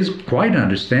is quite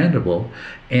understandable,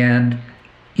 and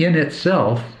in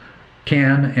itself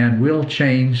can and will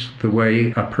change the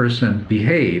way a person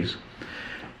behaves.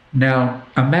 Now,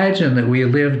 imagine that we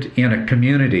lived in a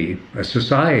community, a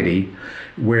society,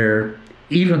 where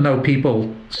even though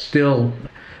people still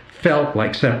felt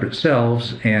like separate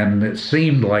selves and it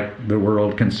seemed like the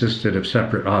world consisted of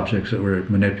separate objects that were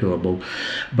manipulable,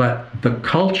 but the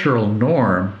cultural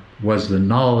norm was the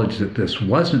knowledge that this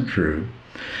wasn't true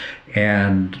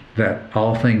and that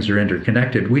all things are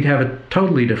interconnected, we'd have a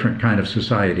totally different kind of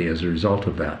society as a result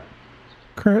of that.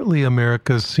 Currently,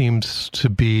 America seems to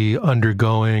be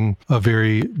undergoing a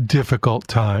very difficult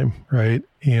time, right?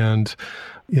 And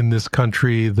in this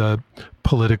country, the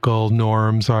political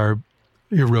norms are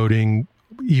eroding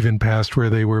even past where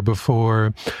they were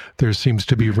before. There seems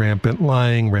to be rampant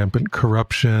lying, rampant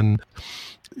corruption.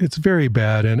 It's very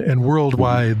bad. And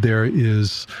worldwide, there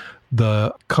is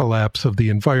the collapse of the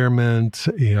environment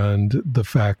and the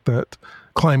fact that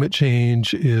climate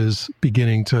change is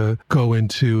beginning to go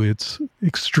into its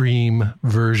extreme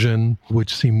version,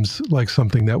 which seems like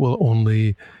something that will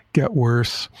only get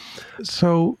worse.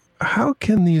 So how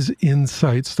can these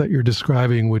insights that you're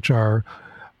describing, which are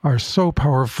so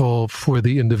powerful for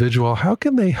the individual, how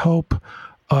can they help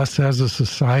us as a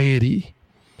society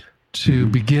to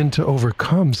begin to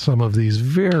overcome some of these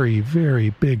very, very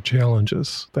big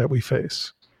challenges that we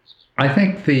face? I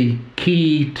think the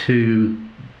key to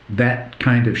that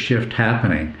kind of shift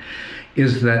happening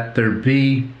is that there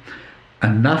be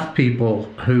enough people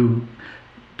who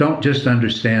don't just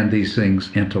understand these things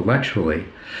intellectually,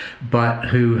 but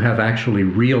who have actually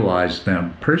realized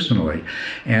them personally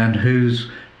and whose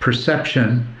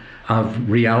perception of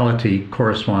reality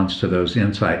corresponds to those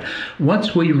insights.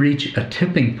 Once we reach a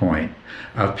tipping point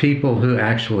of people who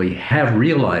actually have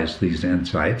realized these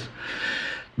insights,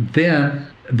 then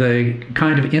the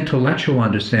kind of intellectual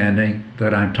understanding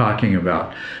that I'm talking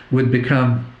about would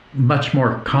become much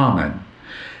more common.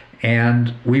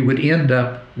 And we would end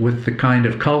up with the kind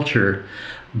of culture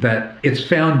that its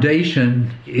foundation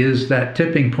is that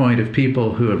tipping point of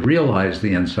people who have realized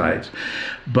the insights.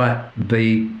 But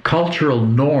the cultural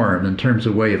norm in terms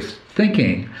of way of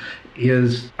thinking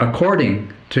is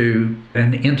according to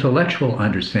an intellectual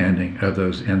understanding of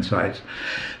those insights.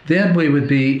 Then we would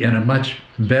be in a much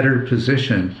better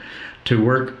position to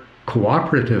work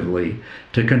cooperatively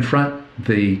to confront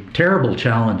the terrible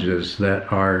challenges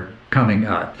that are coming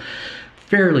up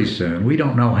fairly soon. We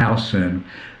don't know how soon,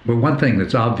 but one thing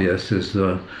that's obvious is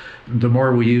the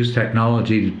more we use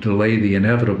technology to delay the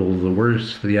inevitable, the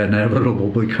worse the inevitable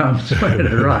becomes when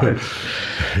it arrives.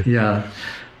 Yeah.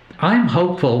 I'm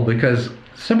hopeful because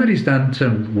somebody's done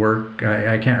some work.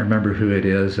 I can't remember who it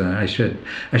is. I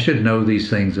should know these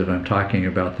things if I'm talking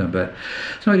about them. But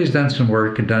somebody's done some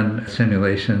work and done a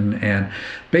simulation, and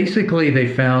basically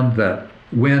they found that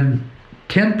when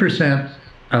 10%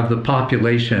 of the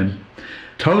population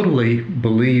totally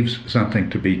believes something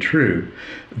to be true,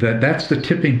 that's the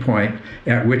tipping point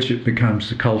at which it becomes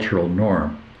the cultural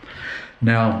norm.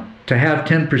 Now, to have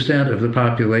 10% of the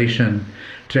population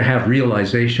to have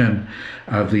realization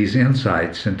of these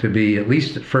insights and to be at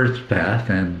least at first path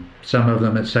and some of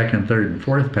them at second, third, and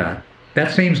fourth path,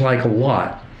 that seems like a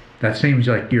lot. That seems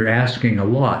like you're asking a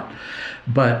lot.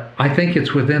 But I think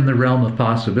it's within the realm of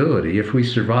possibility if we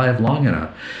survive long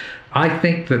enough. I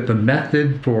think that the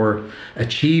method for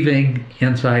achieving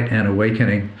insight and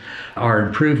awakening are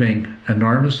improving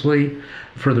enormously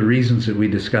for the reasons that we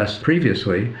discussed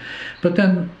previously. But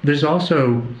then there's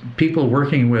also people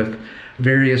working with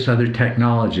various other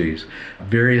technologies,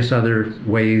 various other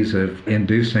ways of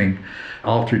inducing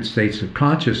altered states of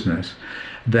consciousness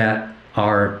that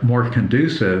are more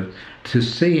conducive to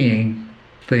seeing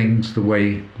things the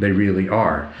way they really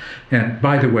are. And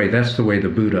by the way, that's the way the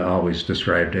Buddha always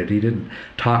described it. He didn't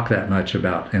talk that much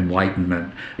about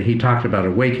enlightenment. He talked about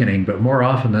awakening, but more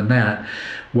often than that,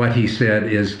 what he said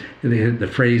is, the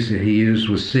phrase that he used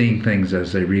was seeing things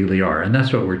as they really are. And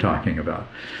that's what we're talking about.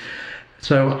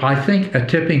 So I think a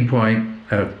tipping point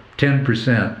of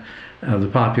 10% of the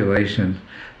population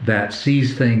that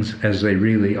sees things as they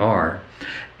really are,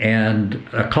 and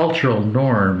a cultural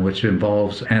norm which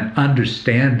involves an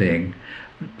understanding.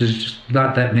 There's just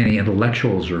not that many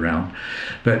intellectuals around,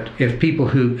 but if people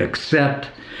who accept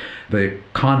the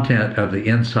content of the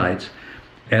insights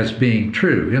as being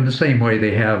true, in the same way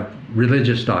they have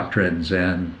religious doctrines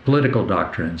and political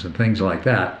doctrines and things like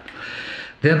that,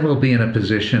 then we'll be in a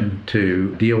position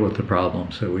to deal with the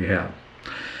problems that we have.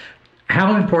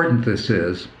 How important this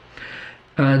is,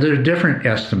 there are different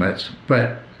estimates,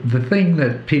 but the thing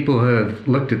that people who have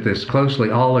looked at this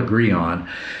closely all agree on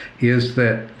is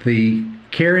that the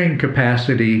carrying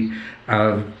capacity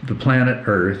of the planet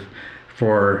Earth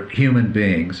for human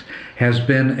beings has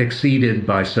been exceeded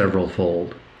by several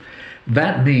fold.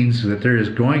 That means that there is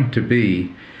going to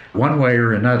be, one way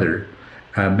or another,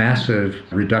 a massive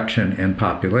reduction in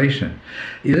population.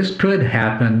 This could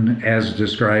happen as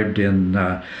described in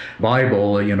the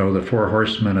Bible, the four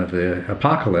horsemen of the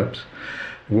apocalypse,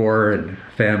 war and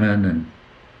famine and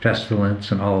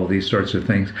pestilence and all of these sorts of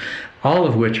things, all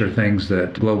of which are things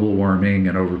that global warming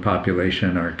and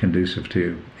overpopulation are conducive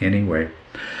to anyway.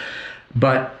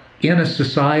 But in a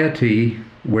society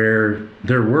where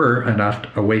there were enough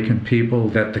awakened people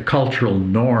that the cultural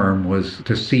norm was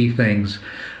to see things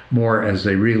more as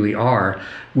they really are,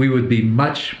 we would be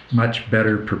much, much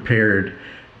better prepared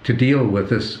to deal with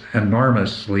this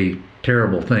enormously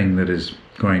terrible thing that is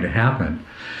going to happen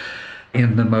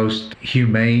in the most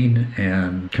humane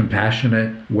and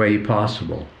compassionate way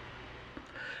possible.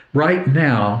 Right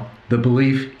now, the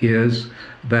belief is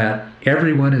that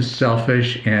everyone is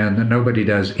selfish and that nobody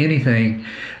does anything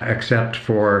except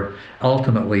for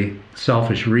ultimately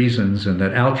selfish reasons, and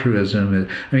that altruism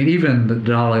is, even the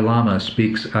Dalai Lama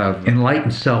speaks of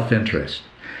enlightened self-interest.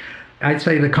 I'd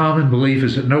say the common belief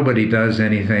is that nobody does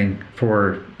anything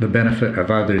for the benefit of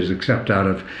others except out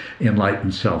of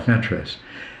enlightened self-interest.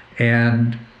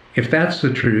 And if that's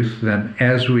the truth, then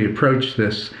as we approach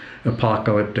this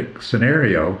apocalyptic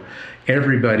scenario,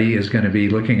 everybody is going to be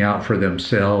looking out for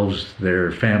themselves,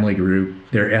 their family group,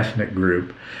 their ethnic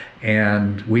group,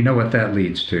 and we know what that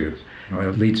leads to.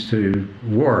 It leads to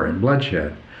war and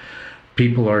bloodshed.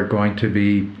 People are going to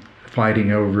be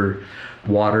fighting over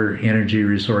water, energy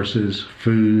resources,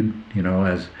 food,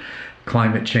 as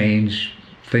climate change,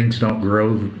 things don't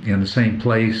grow in the same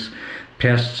place.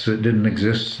 Pests that didn't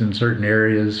exist in certain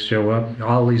areas show up,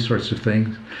 all these sorts of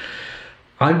things.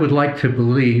 I would like to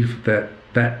believe that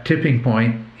that tipping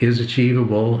point is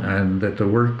achievable and that the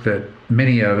work that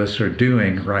many of us are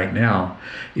doing right now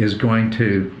is going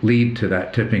to lead to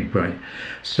that tipping point.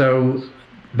 So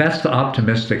that's the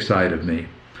optimistic side of me.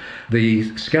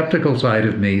 The skeptical side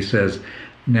of me says,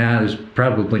 there's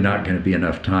probably not going to be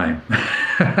enough time.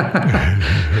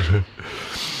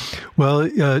 Well,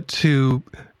 to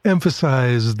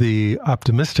emphasize the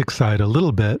optimistic side a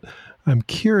little bit, I'm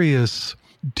curious,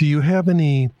 do you have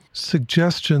any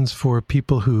suggestions for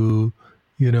people who,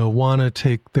 want to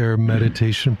take their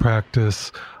meditation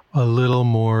practice a little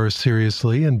more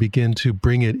seriously and begin to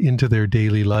bring it into their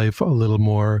daily life a little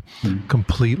more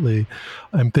completely?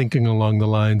 I'm thinking along the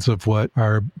lines of what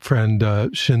our friend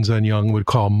Shinzen Young would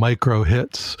call micro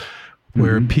hits,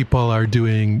 where people are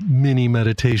doing mini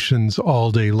meditations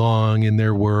all day long in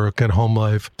their work and home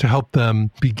life to help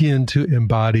them begin to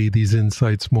embody these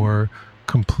insights more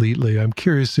completely. I'm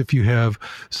curious if you have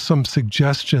some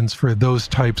suggestions for those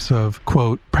types of,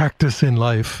 quote, practice in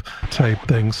life type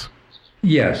things.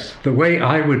 Yes, the way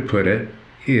I would put it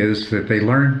is that they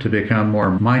learn to become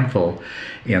more mindful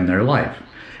in their life.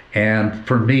 And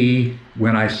for me,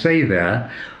 when I say that,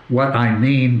 what I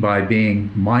mean by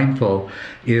being mindful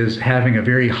is having a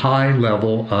very high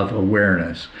level of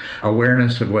awareness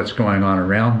of what's going on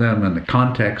around them and the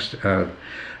context of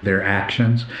their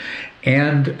actions.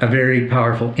 and a very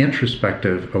powerful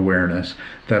introspective awareness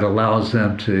that allows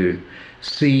them to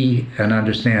see and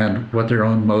understand what their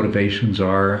own motivations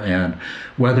are and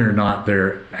whether or not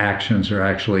their actions are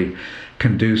actually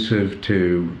conducive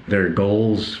to their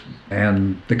goals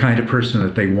and the kind of person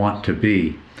that they want to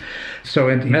be. So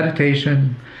in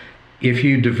meditation, if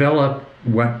you develop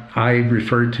what I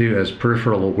refer to as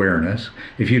peripheral awareness,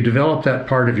 if you develop that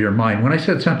part of your mind, when I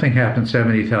said something happened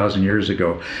 70,000 years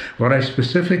ago, what I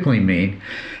specifically mean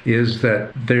is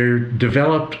that there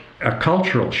developed a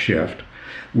cultural shift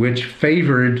which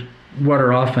favored what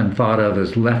are often thought of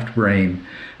as left brain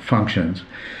functions,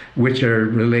 which are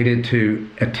related to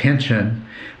attention,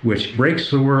 which breaks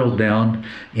the world down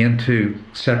into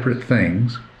separate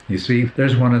things. You see,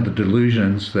 there's one of the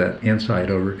delusions that insight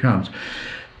overcomes.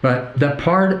 But the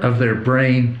part of their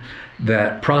brain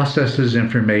that processes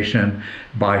information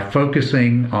by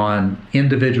focusing on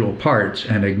individual parts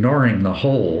and ignoring the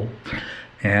whole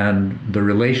and the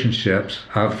relationships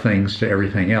of things to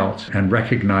everything else and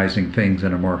recognizing things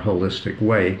in a more holistic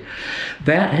way,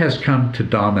 that has come to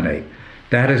dominate.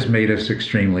 That has made us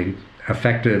extremely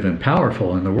effective and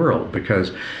powerful in the world,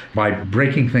 because by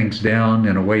breaking things down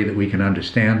in a way that we can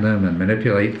understand them and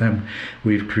manipulate them,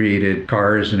 we've created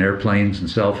cars and airplanes and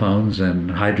cell phones and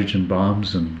hydrogen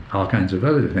bombs and all kinds of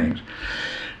other things.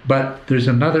 But there's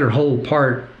another whole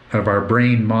part of our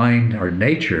brain, mind, our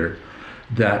nature,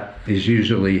 that is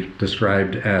usually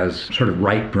described as sort of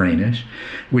right brainish,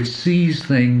 which sees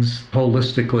things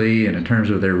holistically and in terms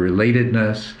of their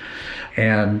relatedness.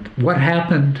 And what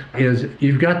happened is,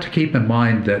 you've got to keep in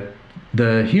mind that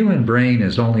the human brain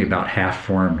is only about half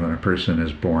formed when a person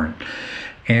is born.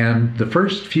 And the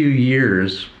first few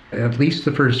years, at least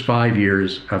the first 5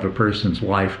 years of a person's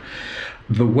life,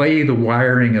 the way the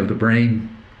wiring of the brain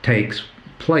takes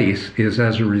place is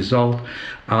as a result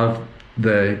of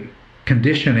the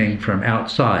conditioning from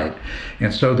outside.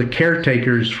 And so the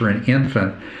caretakers for an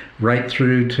infant, right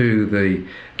through to the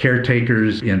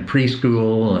caretakers in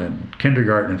preschool and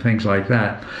kindergarten and things like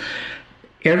that,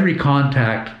 every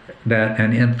contact that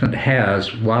an infant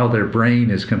has while their brain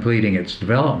is completing its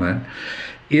development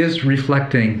is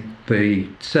reflecting the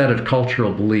set of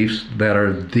cultural beliefs that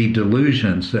are the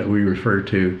delusions that we refer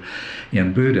to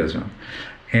in Buddhism.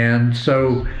 And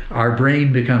so our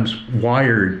brain becomes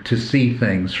wired to see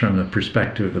things from the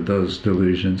perspective of those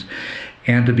delusions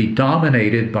and to be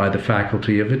dominated by the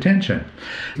faculty of attention.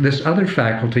 This other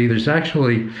faculty, there's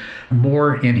actually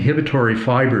more inhibitory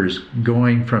fibers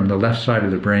going from the left side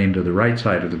of the brain to the right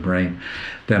side of the brain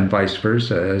than vice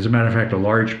versa. As a matter of fact, a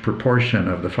large proportion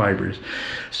of the fibers.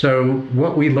 So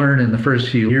what we learn in the first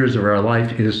few years of our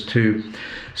life is to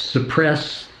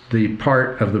suppress the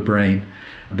part of the brain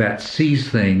that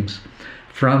sees things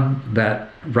from that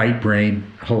right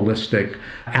brain, holistic,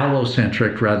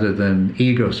 allocentric rather than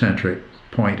egocentric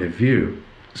point of view.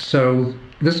 So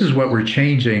this is what we're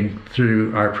changing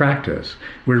through our practice.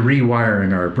 We're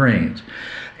rewiring our brains.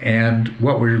 And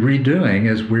what we're redoing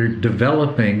is we're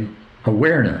developing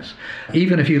awareness.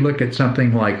 Even if you look at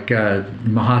something like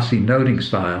Mahasi noting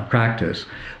style practice,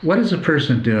 what is a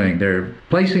person doing? They're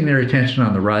placing their attention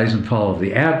on the rise and fall of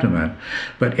the abdomen,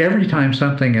 but every time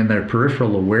something in their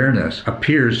peripheral awareness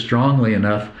appears strongly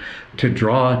enough to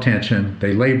draw attention,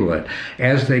 they label it.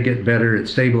 As they get better at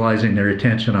stabilizing their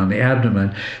attention on the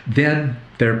abdomen, then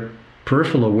their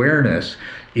peripheral awareness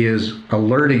is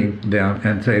alerting them,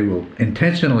 and they will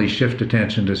intentionally shift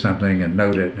attention to something and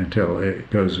note it until it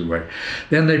goes away.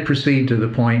 Then they proceed to the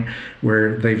point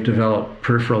where they've developed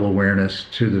peripheral awareness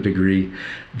to the degree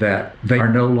that they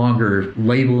are no longer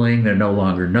labeling, they're no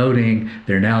longer noting,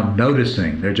 they're now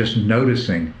noticing. They're just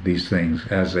noticing these things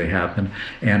as they happen,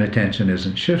 and attention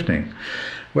isn't shifting.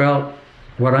 Well,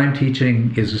 what I'm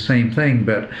teaching is the same thing,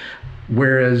 but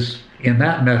whereas in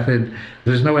that method,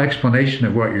 there's no explanation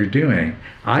of what you're doing.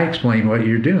 I explain what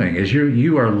you're doing is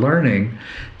you are learning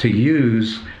to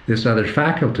use this other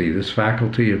faculty, this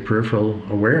faculty of peripheral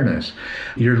awareness.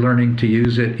 You're learning to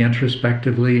use it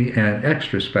introspectively and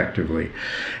extrospectively.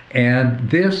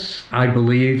 And this, I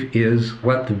believe, is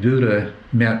what the Buddha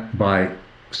meant by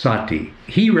sati.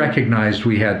 He recognized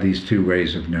we had these two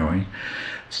ways of knowing.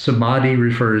 Samadhi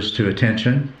refers to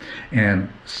attention, and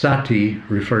sati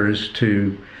refers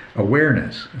to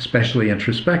awareness, especially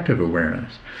introspective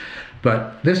awareness.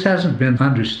 But this hasn't been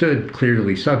understood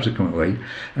clearly subsequently.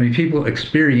 I mean, people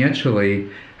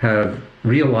experientially have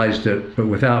realized it, but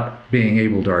without being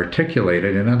able to articulate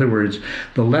it. In other words,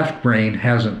 the left brain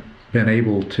hasn't been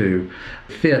able to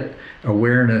fit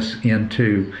awareness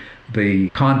into the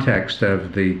context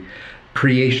of the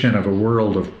creation of a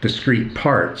world of discrete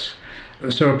parts.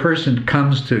 So a person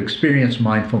comes to experience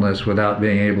mindfulness without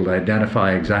being able to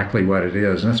identify exactly what it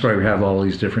is. And that's why we have all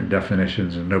these different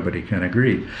definitions and nobody can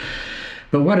agree.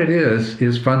 But what it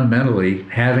is fundamentally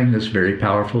having this very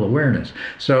powerful awareness.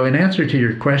 So in answer to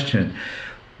your question,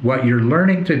 what you're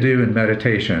learning to do in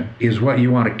meditation is what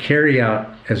you want to carry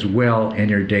out as well in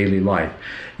your daily life.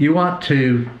 You want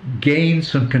to gain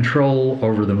some control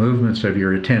over the movements of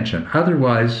your attention.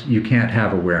 Otherwise, you can't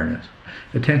have awareness.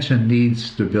 Attention needs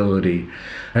stability.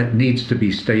 It needs to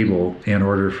be stable in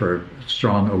order for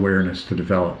strong awareness to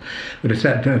develop. But it's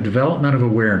that development of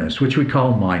awareness, which we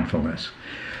call mindfulness.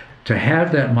 To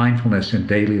have that mindfulness in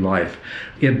daily life,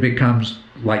 it becomes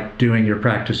like doing your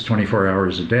practice 24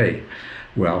 hours a day.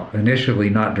 Well, initially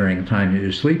not during the time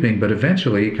you're sleeping, but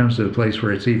eventually it comes to the place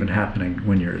where it's even happening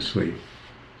when you're asleep.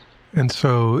 And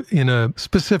so in a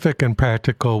specific and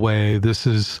practical way, this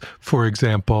is, for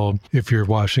example, if you're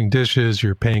washing dishes,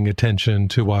 you're paying attention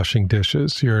to washing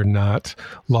dishes. You're not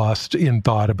lost in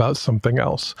thought about something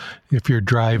else. If you're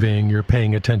driving, you're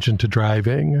paying attention to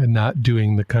driving and not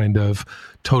doing the kind of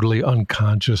totally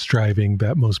unconscious driving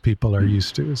that most people are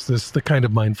used to. Is this the kind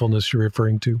of mindfulness you're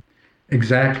referring to?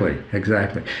 Exactly.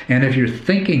 And if you're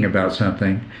thinking about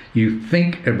something, you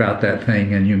think about that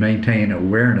thing and you maintain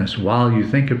awareness while you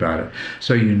think about it.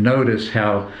 So you notice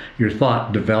how your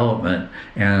thought development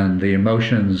and the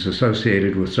emotions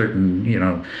associated with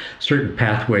certain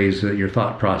pathways that your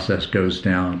thought process goes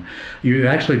down. You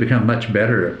actually become much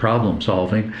better at problem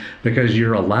solving because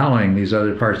you're allowing these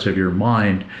other parts of your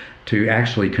mind to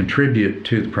actually contribute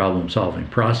to the problem solving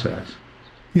process.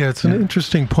 Yeah, it's an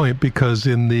interesting point because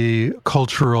in the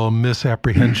cultural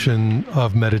misapprehension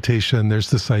of meditation, there's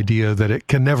this idea that it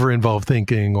can never involve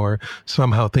thinking or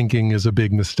somehow thinking is a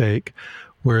big mistake,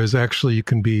 whereas actually you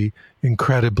can be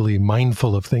incredibly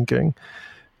mindful of thinking.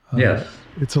 Yes.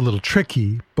 It's a little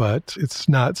tricky, but it's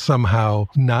not somehow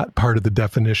not part of the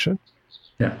definition.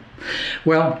 Yeah.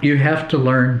 Well, you have to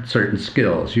learn certain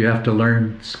skills. You have to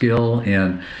learn skill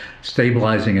in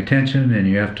stabilizing attention, and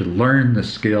you have to learn the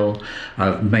skill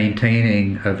of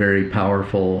maintaining a very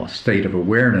powerful state of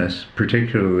awareness,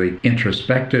 particularly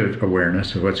introspective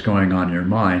awareness of what's going on in your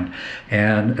mind,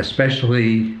 and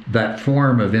especially that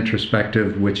form of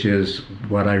introspective, which is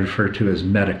what I refer to as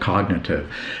metacognitive.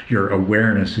 Your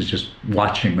awareness is just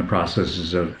watching the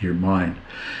processes of your mind.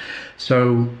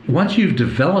 So once you've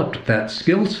developed that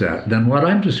skill set, then what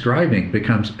I'm describing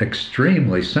becomes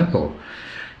extremely simple.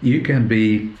 You can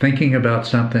be thinking about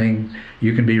something,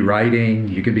 you can be writing,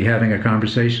 you can be having a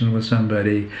conversation with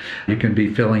somebody, you can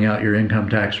be filling out your income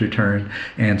tax return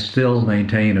and still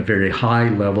maintain a very high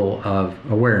level of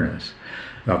awareness,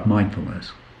 of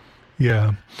mindfulness.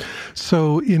 Yeah.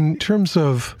 So in terms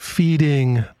of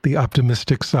feeding the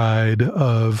optimistic side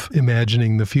of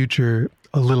imagining the future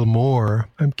a little more,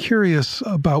 I'm curious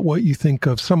about what you think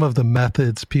of some of the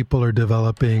methods people are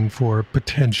developing for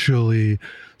potentially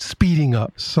speeding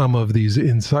up some of these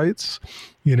insights.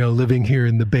 You know, living here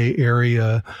in the Bay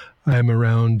Area, I'm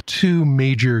around two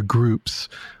major groups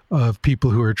of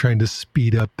people who are trying to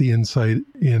speed up the insight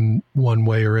in one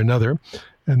way or another.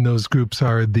 And those groups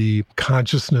are the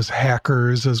consciousness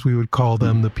hackers, as we would call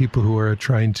them, the people who are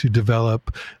trying to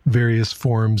develop various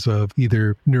forms of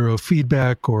either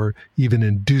neurofeedback or even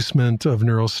inducement of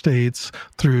neural states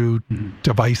through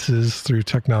devices, through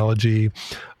technology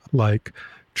like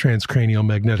transcranial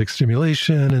magnetic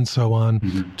stimulation and so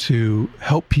on, to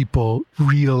help people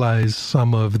realize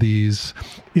some of these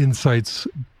insights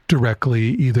directly,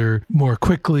 either more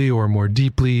quickly or more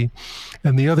deeply.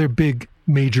 And the other big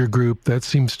major group that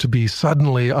seems to be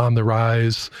suddenly on the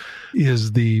rise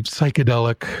is the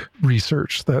psychedelic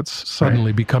research that's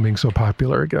suddenly becoming so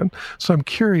popular again. So I'm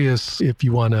curious if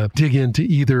you want to dig into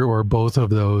either or both of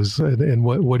those, and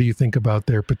what do you think about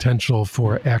their potential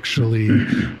for actually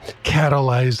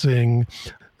catalyzing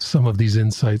some of these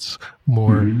insights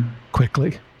more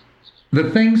quickly? The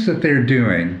things that they're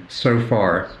doing so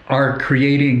far are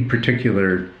creating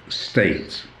particular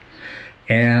states.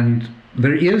 And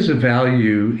there is a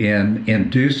value in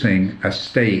inducing a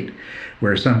state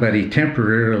where somebody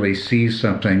temporarily sees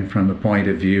something from the point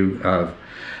of view of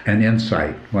an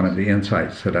insight, one of the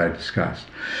insights that I discussed,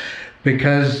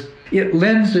 because it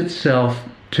lends itself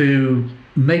to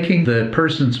making the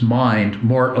person's mind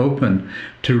more open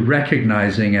to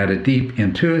recognizing at a deep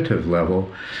intuitive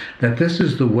level that this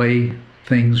is the way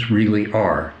things really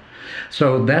are.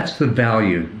 So that's the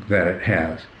value that it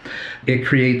has. It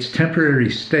creates temporary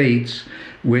states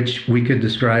which we could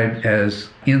describe as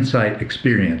insight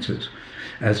experiences.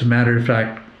 As a matter of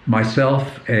fact,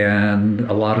 myself and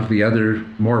a lot of the other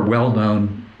more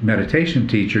well-known meditation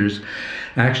teachers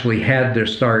actually had their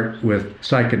start with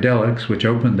psychedelics, which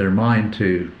opened their mind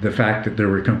to the fact that there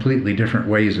were completely different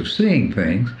ways of seeing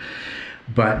things,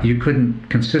 but you couldn't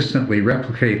consistently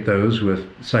replicate those with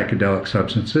psychedelic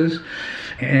substances,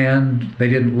 and they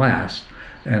didn't last.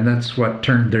 And that's what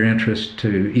turned their interest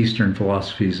to Eastern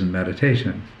philosophies and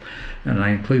meditation. And I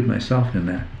include myself in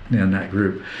that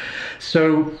group.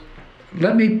 So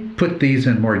let me put these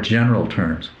in more general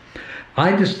terms.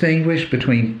 I distinguish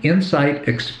between insight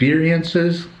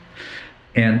experiences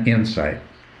and insight.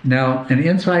 Now, an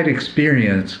insight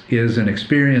experience is an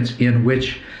experience in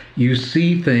which you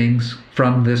see things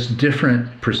from this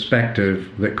different perspective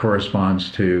that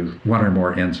corresponds to one or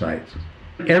more insights.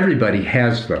 Everybody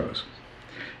has those.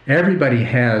 Everybody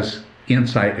has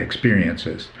insight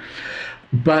experiences.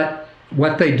 But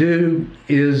what they do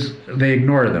is they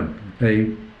ignore them.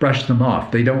 They brush them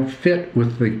off. They don't fit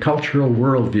with the cultural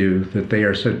worldview that they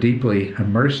are so deeply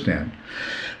immersed in.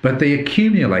 But they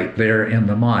accumulate there in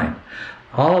the mind.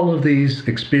 All of these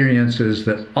experiences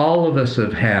that all of us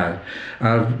have had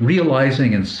of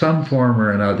realizing in some form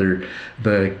or another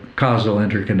the causal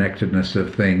interconnectedness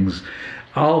of things,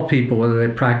 all people, whether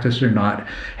they practice or not,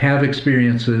 have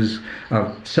experiences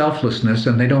of selflessness,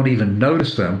 and they don't even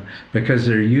notice them because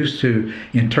they're used to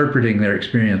interpreting their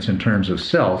experience in terms of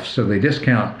self, so they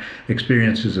discount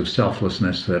experiences of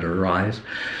selflessness that arise.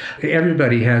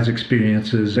 Everybody has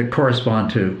experiences that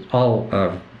correspond to all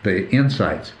of the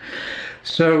insights.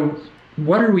 So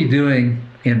what are we doing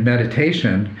in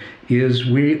meditation is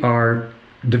we are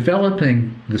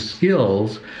developing the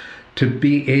skills to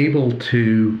be able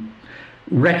to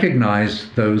recognize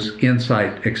those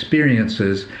insight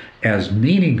experiences as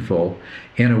meaningful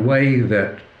in a way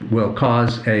that will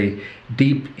cause a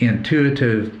deep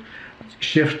intuitive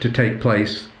shift to take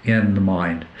place in the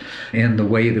mind, in the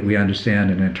way that we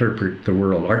understand and interpret the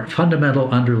world, our fundamental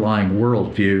underlying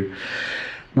worldview.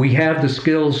 We have the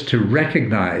skills to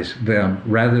recognize them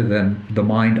rather than the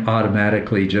mind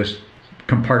automatically just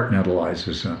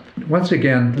compartmentalizes them. Once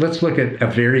again, let's look at a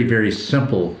very, very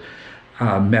simple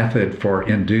method for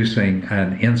inducing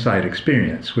an insight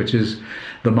experience, which is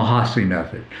the Mahasi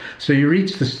method. So you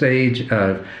reach the stage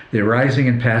of the arising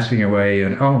and passing away,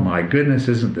 and oh my goodness,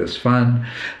 isn't this fun?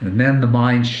 And then the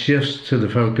mind shifts to the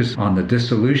focus on the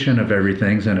dissolution of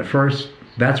everything, and at first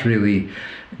that's really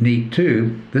neat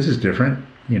too. This is different,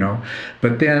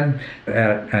 but then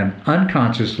at an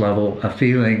unconscious level, a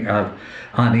feeling of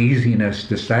uneasiness,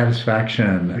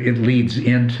 dissatisfaction, it leads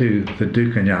into the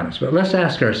dukkha jnanas. But let's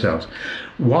ask ourselves,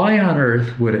 why on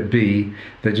earth would it be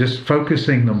that just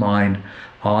focusing the mind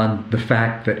on the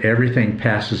fact that everything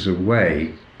passes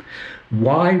away,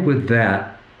 why would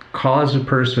that cause a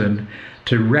person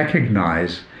to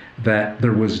recognize that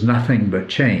there was nothing but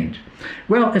change?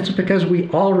 Well, it's because we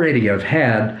already have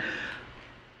had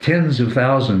tens of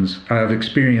thousands of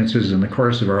experiences in the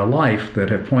course of our life that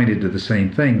have pointed to the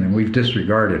same thing, and we've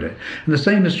disregarded it. And the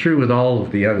same is true with all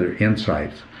of the other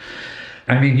insights.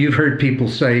 I mean, you've heard people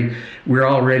say, we're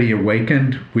already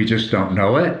awakened, we just don't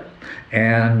know it.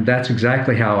 And that's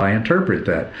exactly how I interpret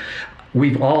that.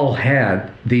 We've all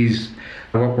had these,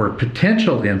 what were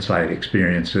potential insight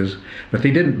experiences, but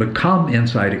they didn't become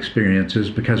insight experiences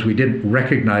because we didn't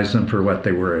recognize them for what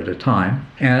they were at a time.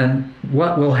 And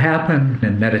what will happen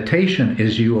in meditation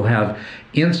is you will have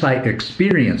insight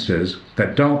experiences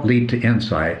that don't lead to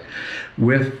insight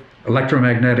with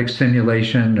electromagnetic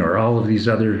stimulation or all of these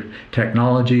other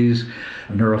technologies,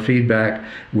 neurofeedback,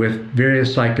 with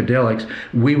various psychedelics.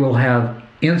 We will have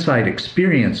insight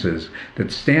experiences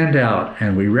that stand out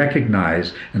and we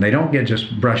recognize, and they don't get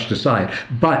just brushed aside,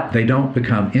 but they don't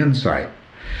become insight.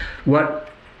 What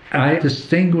I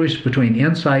distinguish between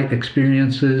insight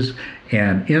experiences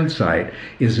and insight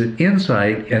is that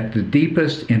insight at the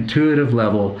deepest intuitive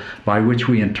level by which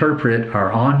we interpret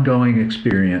our ongoing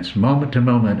experience moment to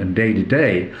moment and day to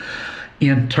day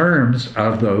in terms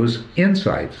of those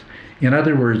insights. In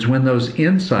other words, when those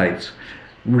insights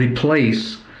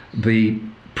replace the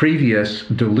previous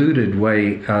diluted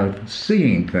way of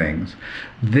seeing things,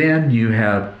 then you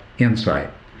have insight.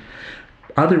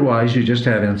 Otherwise, you just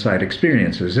have insight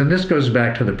experiences. And this goes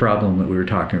back to the problem that we were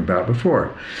talking about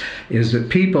before, is that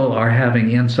people are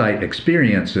having insight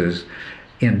experiences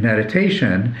in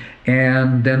meditation,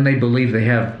 and then they believe they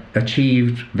have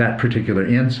achieved that particular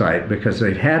insight because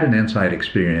they've had an insight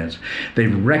experience.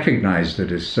 They've recognized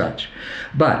it as such.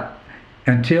 But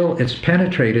until it's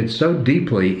penetrated so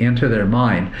deeply into their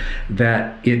mind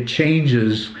that it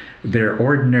changes their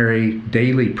ordinary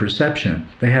daily perception,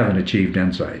 they haven't achieved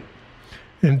insight.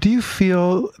 And do you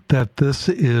feel that this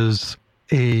is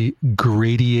a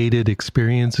gradiated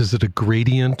experience? Is it a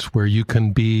gradient where you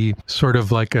can be sort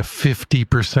of like a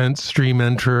 50% stream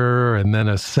enterer and then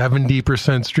a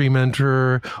 70% stream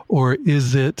enterer? Or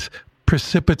is it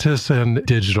precipitous and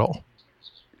digital?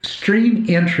 Stream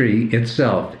entry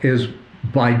itself is,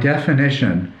 by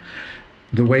definition,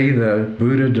 the way the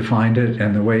Buddha defined it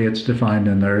and the way it's defined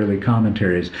in the early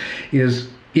commentaries, it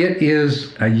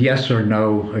is a yes or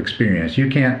no experience. You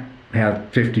can't have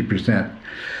 50%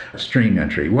 stream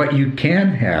entry. What you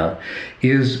can have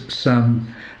is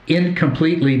some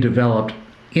incompletely developed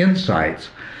insights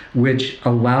which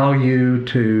allow you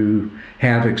to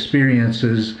have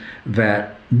experiences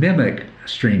that mimic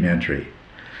stream entry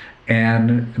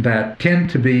and that tend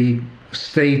to be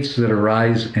states that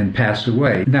arise and pass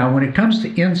away. Now, when it comes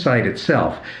to insight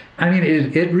itself,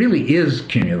 it really is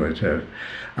cumulative.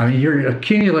 You're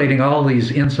accumulating all these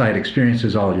insight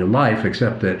experiences all your life,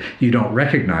 except that you don't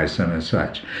recognize them as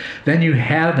such. Then you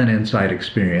have an insight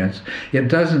experience. It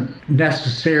doesn't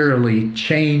necessarily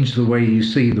change the way you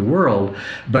see the world,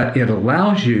 but it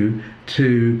allows you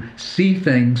to see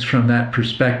things from that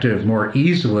perspective more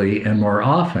easily and more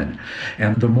often.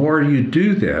 And the more you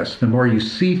do this, the more you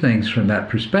see things from that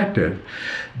perspective,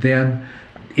 then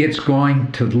it's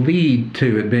going to lead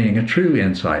to it being a true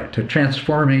insight, to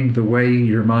transforming the way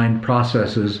your mind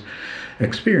processes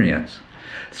experience.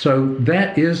 So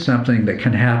that is something that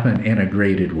can happen in a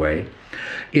graded way.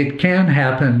 It can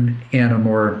happen in a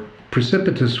more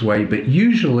precipitous way, but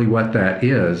usually what that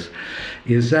is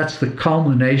that's the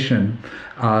culmination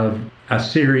of a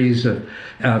series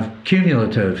of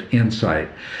cumulative insight.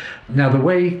 Now, the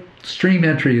way stream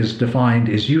entry is defined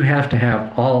is you have to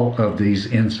have all of these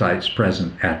insights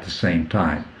present at the same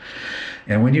time.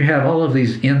 And when you have all of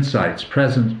these insights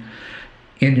present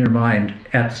in your mind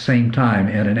at the same time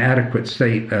in an adequate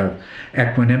state of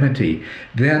equanimity,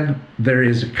 then there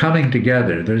is a coming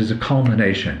together, there is a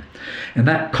culmination. And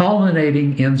that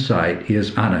culminating insight is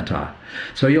anatta.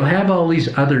 So you'll have all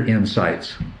these other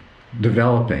insights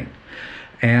developing.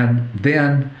 And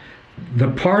then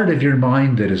the part of your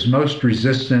mind that is most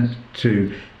resistant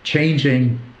to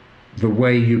changing the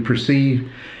way you perceive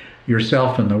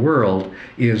yourself in the world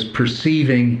is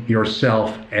perceiving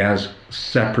yourself as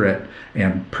separate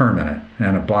and permanent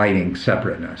and abiding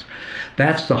separateness.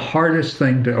 That's the hardest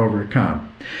thing to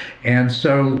overcome. And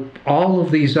so all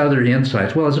of these other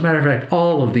insights, well, as a matter of fact,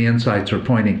 all of the insights are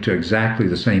pointing to exactly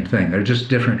the same thing. They're just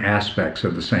different aspects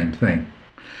of the same thing.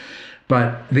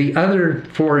 But the other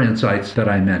four insights that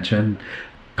I mentioned,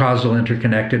 causal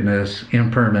interconnectedness,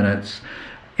 impermanence,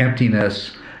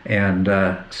 emptiness, and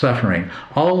suffering,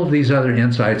 all of these other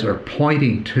insights are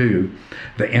pointing to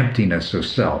the emptiness of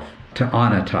self, to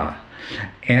anatta.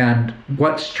 And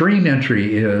what stream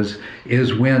entry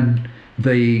is when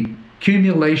the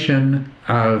accumulation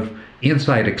of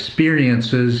insight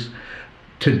experiences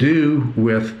to do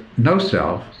with no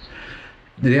self,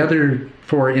 the other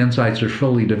four insights are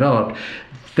fully developed,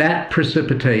 that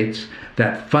precipitates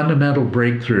that fundamental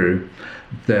breakthrough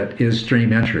that is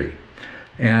stream entry.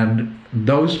 And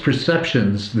those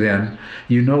perceptions, then,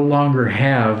 you no longer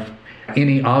have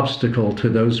any obstacle to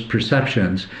those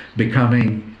perceptions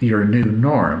becoming your new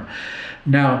norm.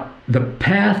 Now, the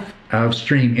path of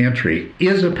stream entry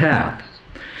is a path.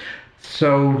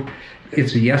 So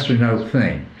it's a yes or no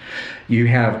thing. You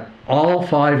have all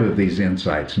five of these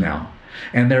insights now,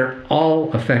 and they're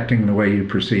all affecting the way you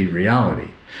perceive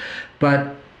reality.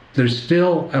 But there's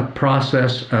still a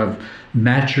process of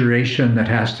maturation that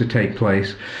has to take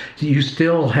place. You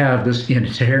still have this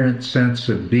inherent sense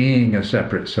of being a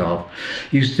separate self.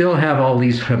 You still have all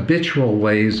these habitual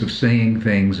ways of seeing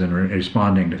things and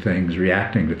responding to things,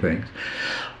 reacting to things.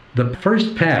 The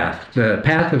first path, the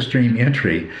path of stream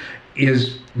entry,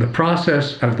 is the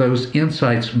process of those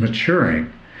insights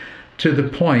maturing to the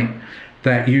point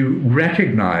that you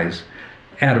recognize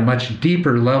at a much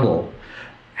deeper level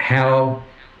how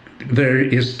there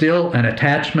is still an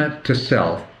attachment to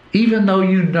self. Even though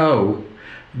you know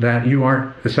that you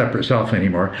aren't a separate self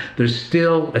anymore, there's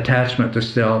still attachment to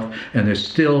self and there's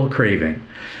still craving.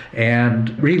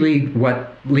 And really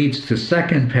what leads to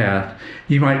second path,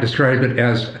 you might describe it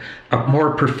as a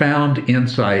more profound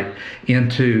insight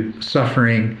into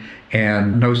suffering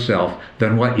and no self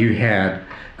than what you had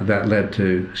that led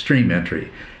to stream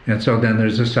entry. And so then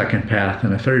there's a second path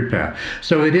and a third path.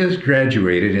 So it is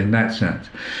graduated in that sense.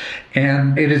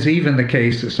 And it is even the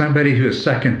case that somebody who is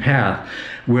second path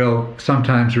will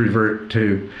sometimes revert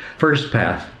to first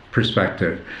path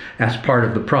perspective as part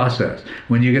of the process.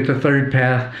 When you get to third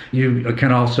path, you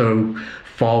can also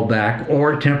fall back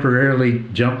or temporarily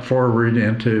jump forward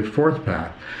into fourth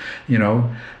path.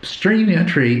 Stream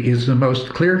entry is the most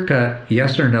clear-cut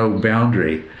yes or no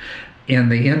boundary in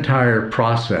the entire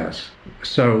process.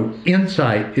 So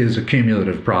insight is a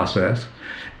cumulative process,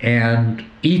 and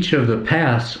each of the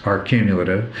paths are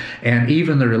cumulative, and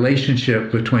even the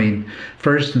relationship between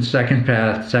first and second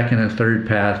path, second and third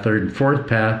path, third and fourth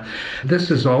path, this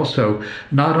is also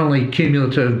not only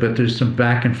cumulative, but there's some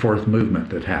back and forth movement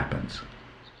that happens.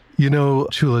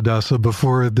 Culadasa,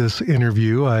 before this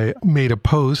interview, I made a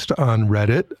post on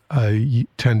Reddit. I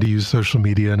tend to use social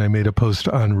media, and I made a post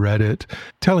on Reddit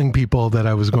telling people that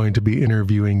I was going to be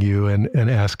interviewing you and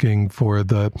asking for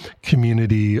the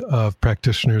community of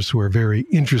practitioners who are very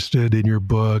interested in your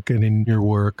book and in your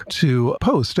work to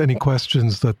post any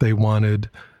questions that they wanted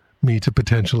me to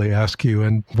potentially ask you.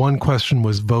 And one question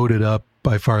was voted up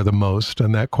by far the most,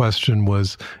 and that question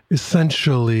was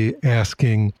essentially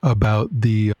asking about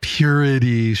the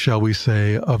purity, shall we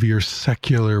say, of your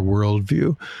secular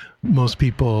worldview. Most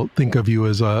people think of you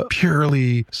as a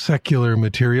purely secular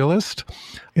materialist,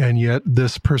 and yet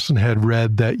this person had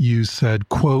read that you said,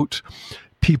 quote,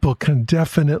 "People can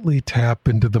definitely tap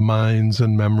into the minds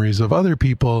and memories of other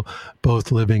people,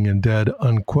 both living and dead,"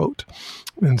 unquote.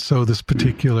 And so this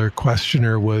particular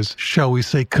questioner was, shall we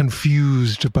say,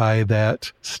 confused by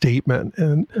that statement.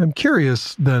 And I'm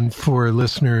curious then for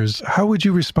listeners, how would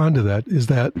you respond to that? Is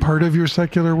that part of your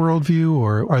secular worldview,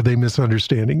 or are they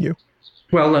misunderstanding you?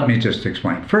 Well, let me just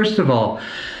explain. First of all,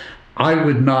 I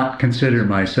would not consider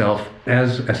myself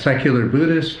as a secular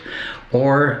Buddhist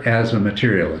or as a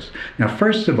materialist. Now,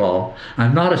 first of all,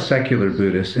 I'm not a secular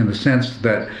Buddhist in the sense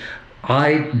that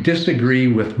I disagree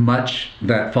with much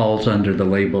that falls under the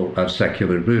label of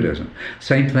secular Buddhism.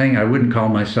 Same thing, I wouldn't call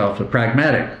myself a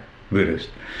pragmatic Buddhist,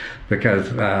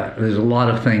 because there's a lot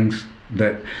of things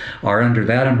that are under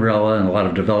that umbrella and a lot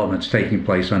of developments taking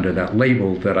place under that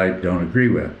label that I don't agree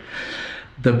with.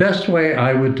 The best way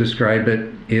I would describe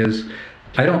it is,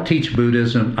 I don't teach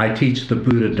Buddhism, I teach the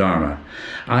Buddha Dharma.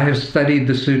 I have studied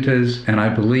the suttas, and I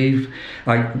believe,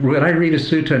 when I read a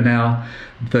sutta now,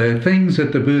 the things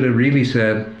that the Buddha really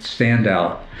said stand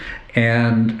out.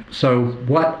 And so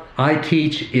what I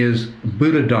teach is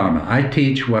Buddha Dharma. I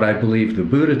teach what I believe the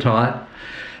Buddha taught,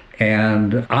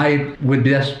 and I would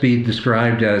best be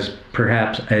described as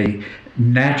perhaps a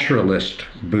naturalist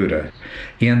Buddha,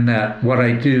 in that what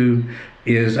I do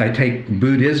is I take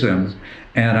Buddhism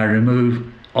and I remove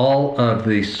all of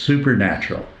the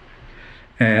supernatural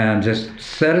and just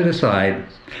set it aside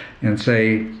and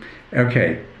say,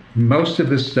 okay, most of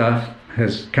this stuff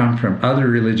has come from other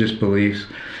religious beliefs,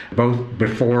 both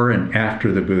before and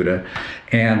after the Buddha,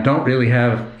 and don't really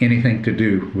have anything to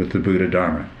do with the Buddha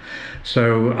Dharma.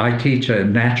 So I teach a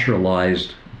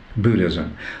naturalized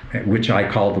Buddhism, which I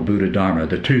call the Buddha Dharma.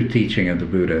 The true teaching of the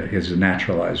Buddha is a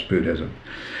naturalized Buddhism.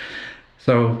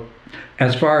 So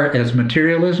as far as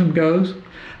materialism goes,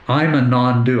 I'm a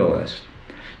non-dualist.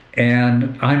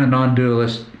 And I'm a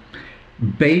non-dualist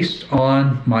based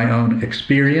on my own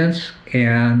experience,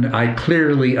 and I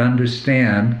clearly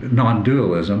understand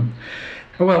non-dualism.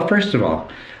 Well, first of all,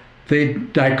 the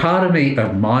dichotomy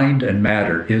of mind and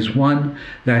matter is one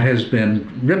that has been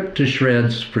ripped to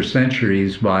shreds for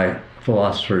centuries by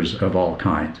philosophers of all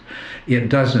kinds. It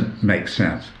doesn't make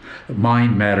sense.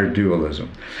 Mind-matter dualism.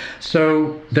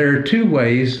 So there are two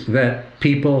ways that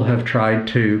people have tried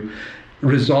to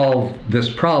resolve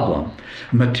this problem.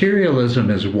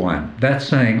 Materialism is one. That's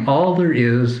saying all there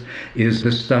is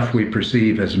the stuff we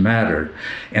perceive as matter,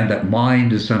 and that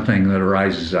mind is something that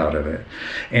arises out of it.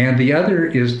 And the other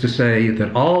is to say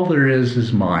that all there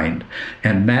is mind,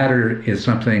 and matter is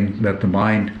something that the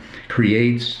mind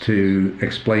creates to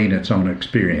explain its own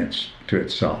experience to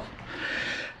itself.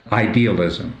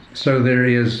 Idealism. So there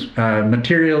is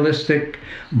materialistic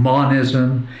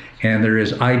monism, and there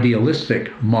is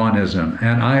idealistic monism,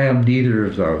 and I am neither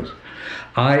of those.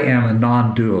 I am a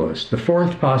non-dualist. The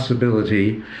fourth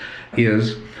possibility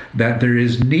is that there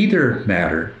is neither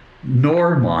matter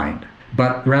nor mind,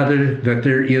 but rather that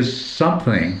there is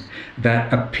something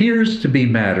that appears to be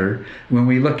matter when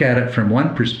we look at it from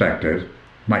one perspective,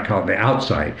 might call it the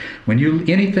outside.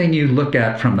 Anything you look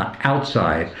at from the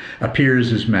outside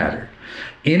appears as matter.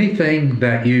 Anything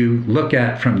that you look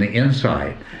at from the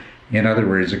inside, in other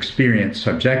words, experience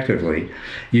subjectively,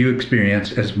 you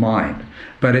experience as mind.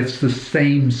 But it's the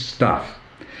same stuff.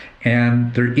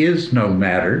 And there is no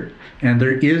matter, and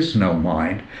there is no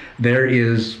mind. There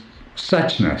is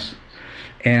suchness.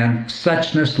 And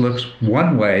suchness looks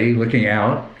one way, looking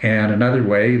out, and another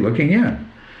way, looking in.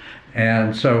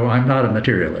 And so I'm not a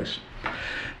materialist.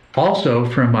 Also,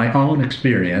 from my own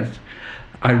experience,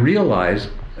 I realized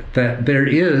that there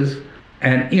is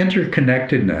an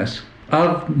interconnectedness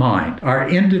of mind. Our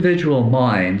individual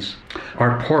minds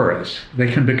are porous.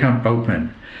 They can become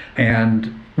open,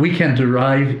 and we can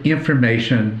derive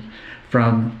information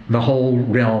from the whole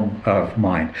realm of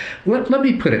mind. Let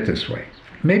me put it this way.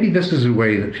 Maybe this is a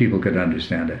way that people could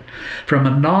understand it. From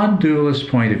a non-dualist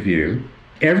point of view,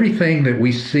 everything that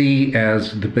we see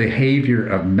as the behavior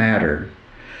of matter,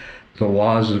 the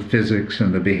laws of physics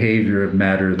and the behavior of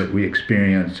matter that we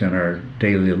experience in our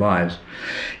daily lives,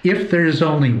 if there is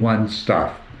only one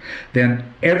stuff,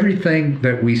 then everything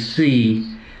that we see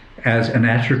as an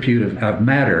attribute of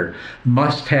matter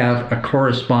must have a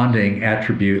corresponding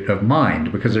attribute of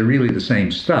mind, because they're really the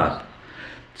same stuff,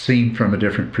 seen from a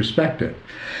different perspective.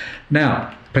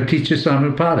 Now, paticca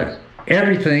samuppada.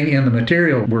 Everything in the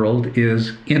material world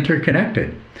is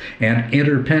interconnected and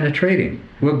interpenetrating.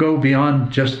 We'll go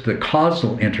beyond just the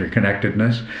causal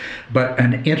interconnectedness, but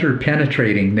an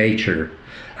interpenetrating nature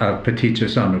of paticca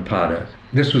samuppada.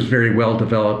 This was very well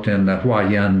developed in the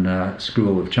Huayan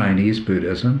school of Chinese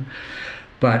Buddhism.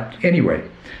 But anyway,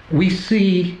 we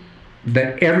see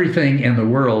that everything in the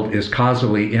world is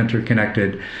causally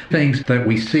interconnected. Things that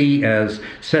we see as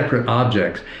separate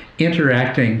objects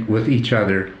interacting with each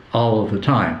other all of the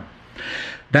time.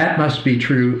 That must be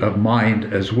true of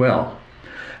mind as well.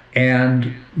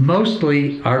 And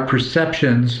mostly our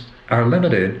perceptions are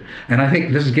limited, and I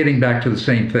think this is getting back to the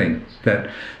same thing that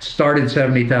started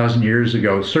 70,000 years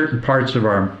ago. Certain parts of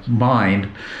our mind,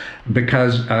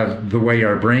 because of the way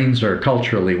our brains are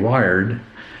culturally wired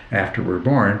after we're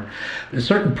born,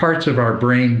 certain parts of our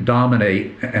brain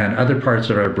dominate and other parts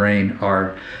of our brain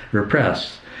are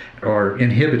repressed or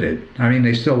inhibited. I mean,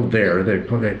 they're still there, they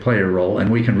play a role,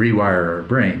 and we can rewire our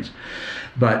brains.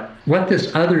 But what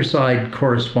this other side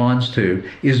corresponds to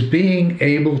is being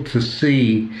able to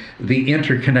see the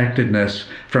interconnectedness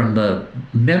from the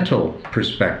mental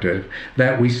perspective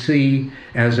that we see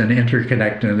as an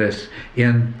interconnectedness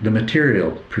in the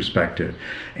material perspective.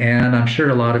 And I'm sure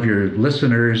a lot of your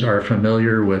listeners are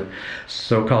familiar with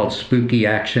so-called spooky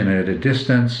action at a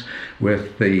distance,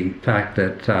 with the fact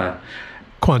that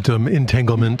quantum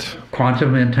entanglement.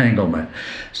 Quantum entanglement.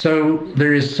 So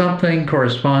there is something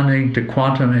corresponding to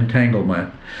quantum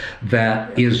entanglement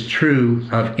that is true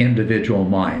of individual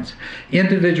minds.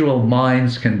 Individual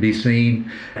minds can be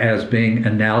seen as being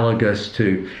analogous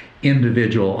to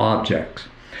individual objects.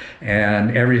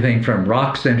 And everything from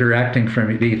rocks interacting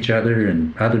with each other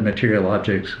and other material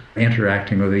objects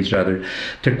interacting with each other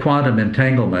to quantum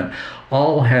entanglement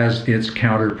all has its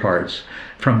counterparts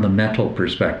from the mental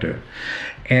perspective.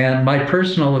 And my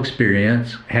personal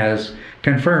experience has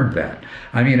confirmed that.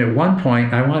 I mean, at one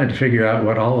point, I wanted to figure out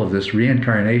what all of this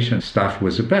reincarnation stuff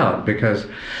was about, because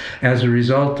as a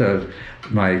result of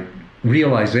my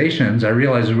realizations, I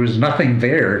realized there was nothing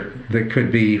there that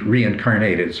could be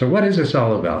reincarnated. So what is this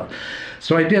all about?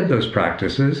 So I did those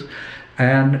practices,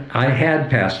 and I had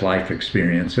past life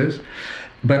experiences.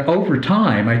 But over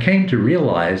time, I came to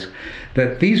realize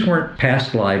that these weren't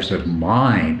past lives of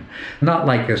mine, not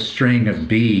like a string of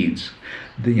beads,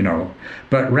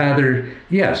 but rather,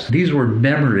 yes, these were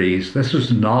memories. This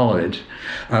was knowledge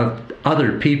of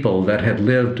other people that had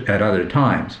lived at other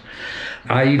times.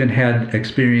 I even had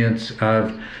experience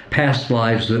of past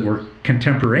lives that were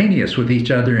contemporaneous with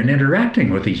each other and interacting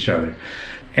with each other.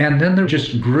 And then there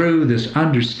just grew this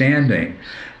understanding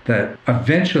that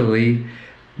eventually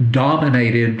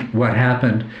dominated what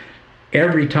happened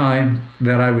every time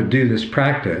that I would do this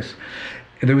practice.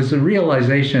 There was a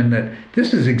realization that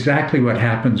this is exactly what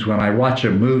happens when I watch a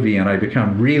movie and I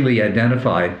become really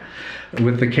identified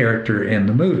with the character in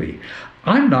the movie.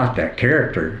 I'm not that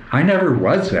character. I never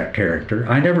was that character.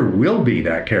 I never will be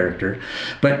that character.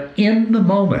 But in the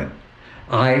moment,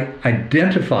 I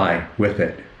identify with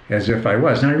it as if I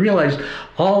was. And I realized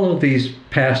all of these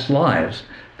past lives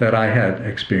that I had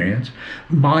experienced,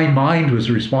 my mind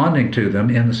was responding to them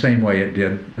in the same way it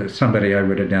did somebody I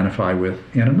would identify with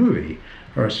in a movie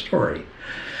or a story.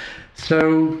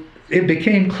 So it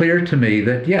became clear to me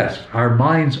that, yes, our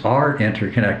minds are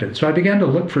interconnected. So I began to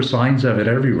look for signs of it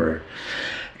everywhere.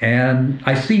 And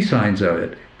I see signs of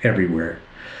it everywhere.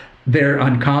 They're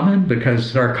uncommon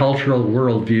because our cultural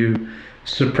worldview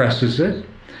suppresses it.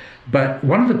 But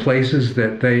one of the places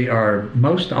that they are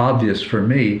most obvious for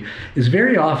me is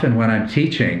very often when I'm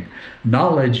teaching,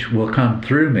 knowledge will come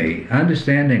through me,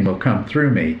 understanding will come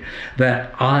through me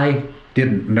that I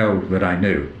didn't know that I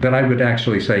knew. That I would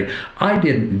actually say, I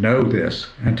didn't know this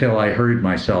until I heard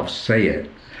myself say it.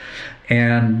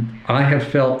 And I have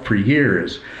felt for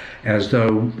years as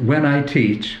though when I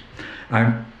teach,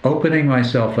 I'm opening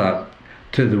myself up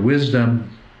to the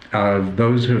wisdom of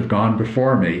those who have gone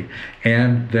before me,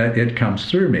 and that it comes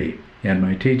through me in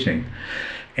my teaching.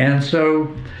 And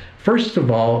so, first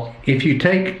of all, if you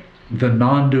take the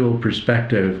non-dual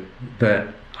perspective that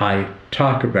I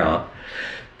talk about,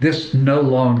 this no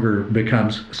longer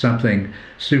becomes something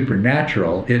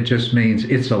supernatural. It just means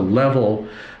it's a level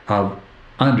of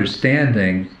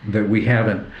understanding that we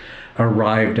haven't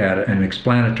arrived at an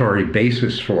explanatory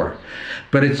basis for.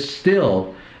 But it's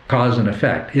still cause and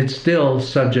effect. It's still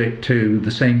subject to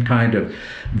the same kind of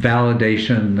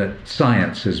validation that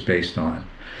science is based on,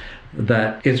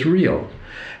 that it's real.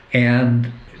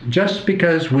 And just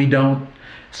because we don't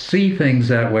see things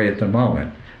that way at the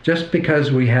moment, just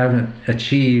because we haven't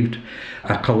achieved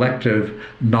a collective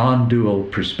non-dual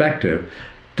perspective,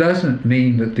 doesn't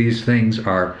mean that these things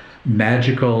are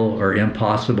magical or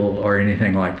impossible or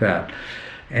anything like that.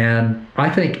 And I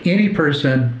think any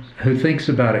person who thinks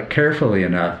about it carefully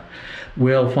enough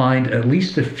will find at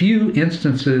least a few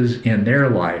instances in their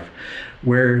life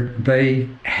where they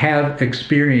have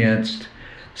experienced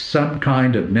some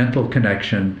kind of mental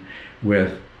connection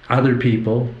with other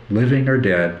people, living or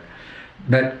dead,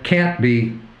 that can't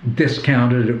be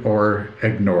discounted or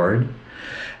ignored,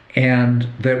 and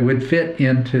that would fit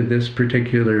into this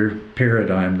particular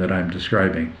paradigm that I'm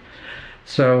describing.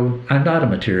 So I'm not a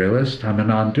materialist, I'm a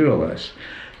non-dualist.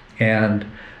 And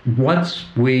once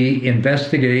we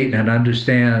investigate and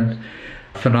understand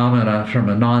phenomena from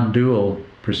a non-dual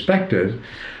perspective,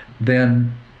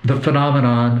 then the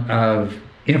phenomenon of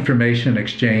information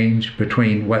exchange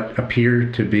between what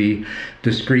appear to be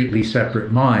discretely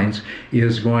separate minds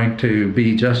is going to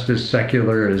be just as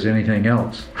secular as anything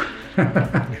else.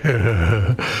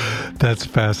 That's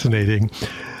fascinating.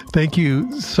 Thank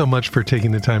you so much for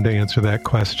taking the time to answer that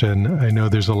question. I know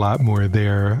there's a lot more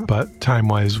there, but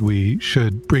time-wise, we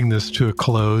should bring this to a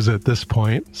close at this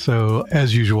point. So,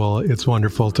 as usual, it's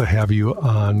wonderful to have you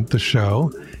on the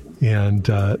show, and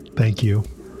thank you.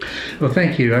 Well,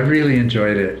 thank you. I really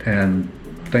enjoyed it, and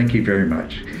thank you very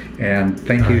much. And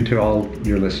thank you to all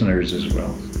your listeners as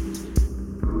well.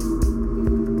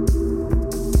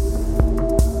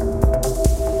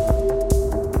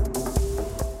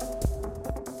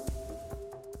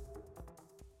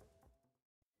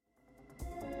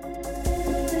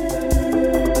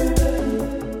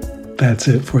 That's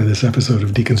it for this episode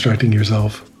of Deconstructing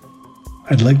Yourself.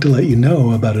 I'd like to let you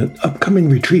know about an upcoming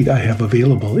retreat I have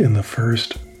available in the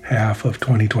first half of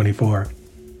 2024.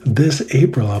 This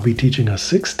April, I'll be teaching a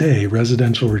 6-day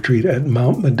residential retreat at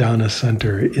Mount Madonna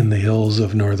Center in the hills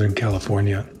of Northern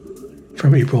California.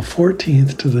 From April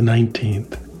 14th to the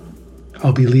 19th,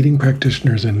 I'll be leading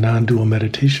practitioners in non-dual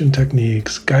meditation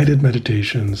techniques, guided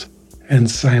meditations,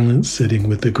 and silent sitting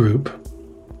with the group.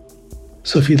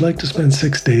 So if you'd like to spend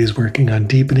 6 days working on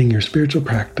deepening your spiritual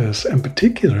practice, and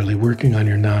particularly working on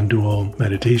your non-dual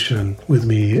meditation with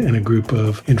me and a group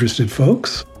of interested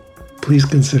folks, please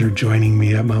consider joining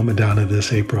me at Mount Madonna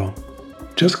this April.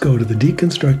 Just go to the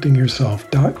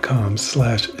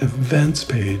deconstructingyourself.com/events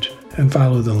page and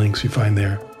follow the links you find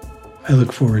there. I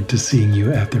look forward to seeing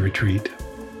you at the retreat.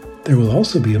 There will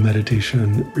also be a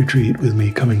meditation retreat with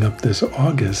me coming up this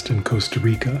August in Costa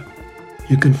Rica.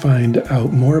 You can find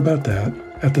out more about that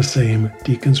at the same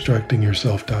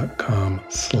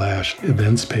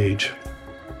deconstructingyourself.com/events page.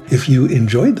 If you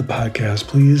enjoyed the podcast,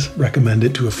 please recommend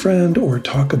it to a friend or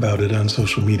talk about it on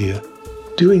social media.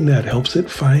 Doing that helps it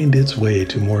find its way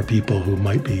to more people who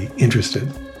might be interested.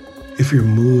 If you're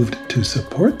moved to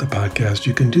support the podcast,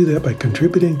 you can do that by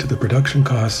contributing to the production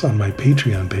costs on my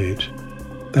Patreon page.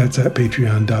 That's at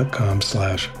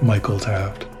patreon.com/Michael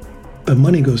Taft. The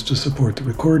money goes to support the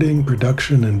recording,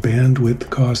 production, and bandwidth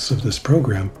costs of this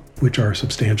program, which are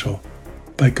substantial.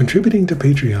 By contributing to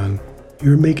Patreon,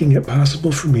 you're making it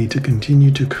possible for me to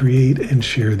continue to create and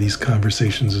share these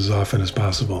conversations as often as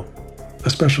possible.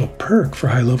 A special perk for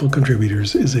high-level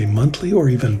contributors is a monthly or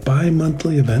even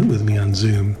bi-monthly event with me on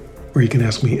Zoom, where you can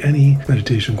ask me any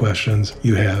meditation questions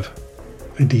you have.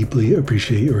 I deeply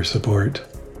appreciate your support.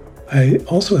 I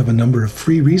also have a number of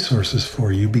free resources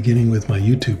for you, beginning with my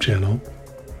YouTube channel.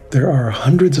 There are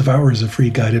hundreds of hours of free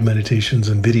guided meditations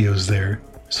and videos there,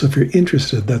 so if you're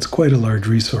interested, that's quite a large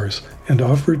resource and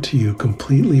offered to you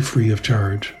completely free of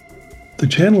charge. The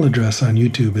channel address on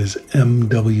YouTube is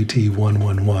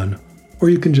MWT111, or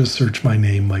you can just search my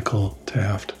name, Michael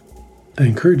Taft. I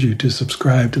encourage you to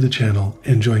subscribe to the channel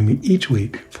and join me each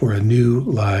week for a new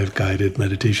live guided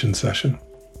meditation session.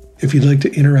 If you'd like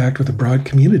to interact with a broad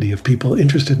community of people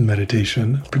interested in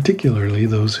meditation, particularly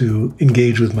those who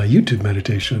engage with my YouTube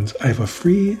meditations, I have a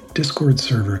free Discord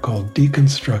server called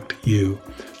Deconstruct U.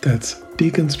 That's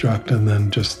deconstruct and then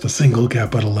just the single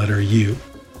capital letter U.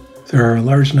 There are a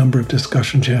large number of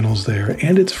discussion channels there,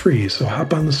 and it's free, so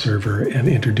hop on the server and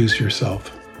introduce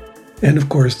yourself. And of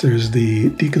course, there's the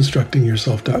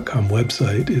deconstructingyourself.com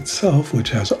website itself, which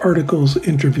has articles,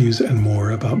 interviews, and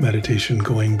more about meditation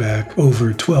going back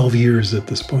over 12 years at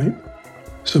this point.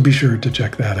 So be sure to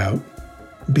check that out.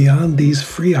 Beyond these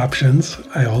free options,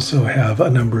 I also have a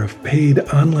number of paid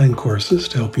online courses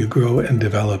to help you grow and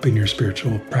develop in your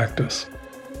spiritual practice.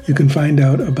 You can find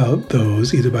out about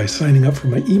those either by signing up for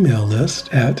my email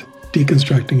list at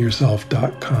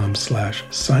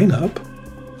deconstructingyourself.com/sign-up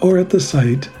or at the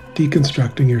site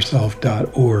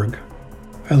deconstructingyourself.org.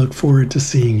 I look forward to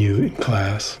seeing you in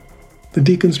class. The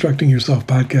Deconstructing Yourself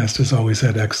podcast has always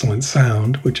had excellent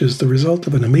sound, which is the result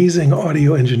of an amazing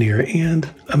audio engineer and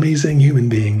amazing human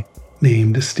being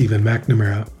named Stephen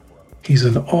McNamara. He's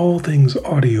an all things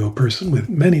audio person with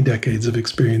many decades of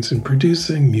experience in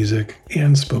producing music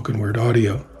and spoken word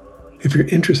audio. If you're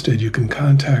interested, you can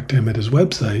contact him at his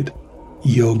website,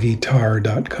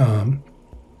 yogitar.com.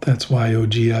 That's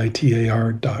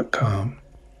yogitar.com.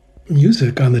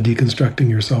 Music on the Deconstructing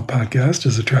Yourself podcast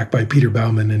is a track by Peter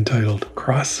Bauman entitled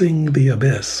Crossing the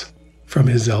Abyss from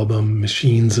his album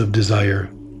Machines of Desire.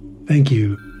 Thank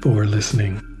you for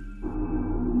listening.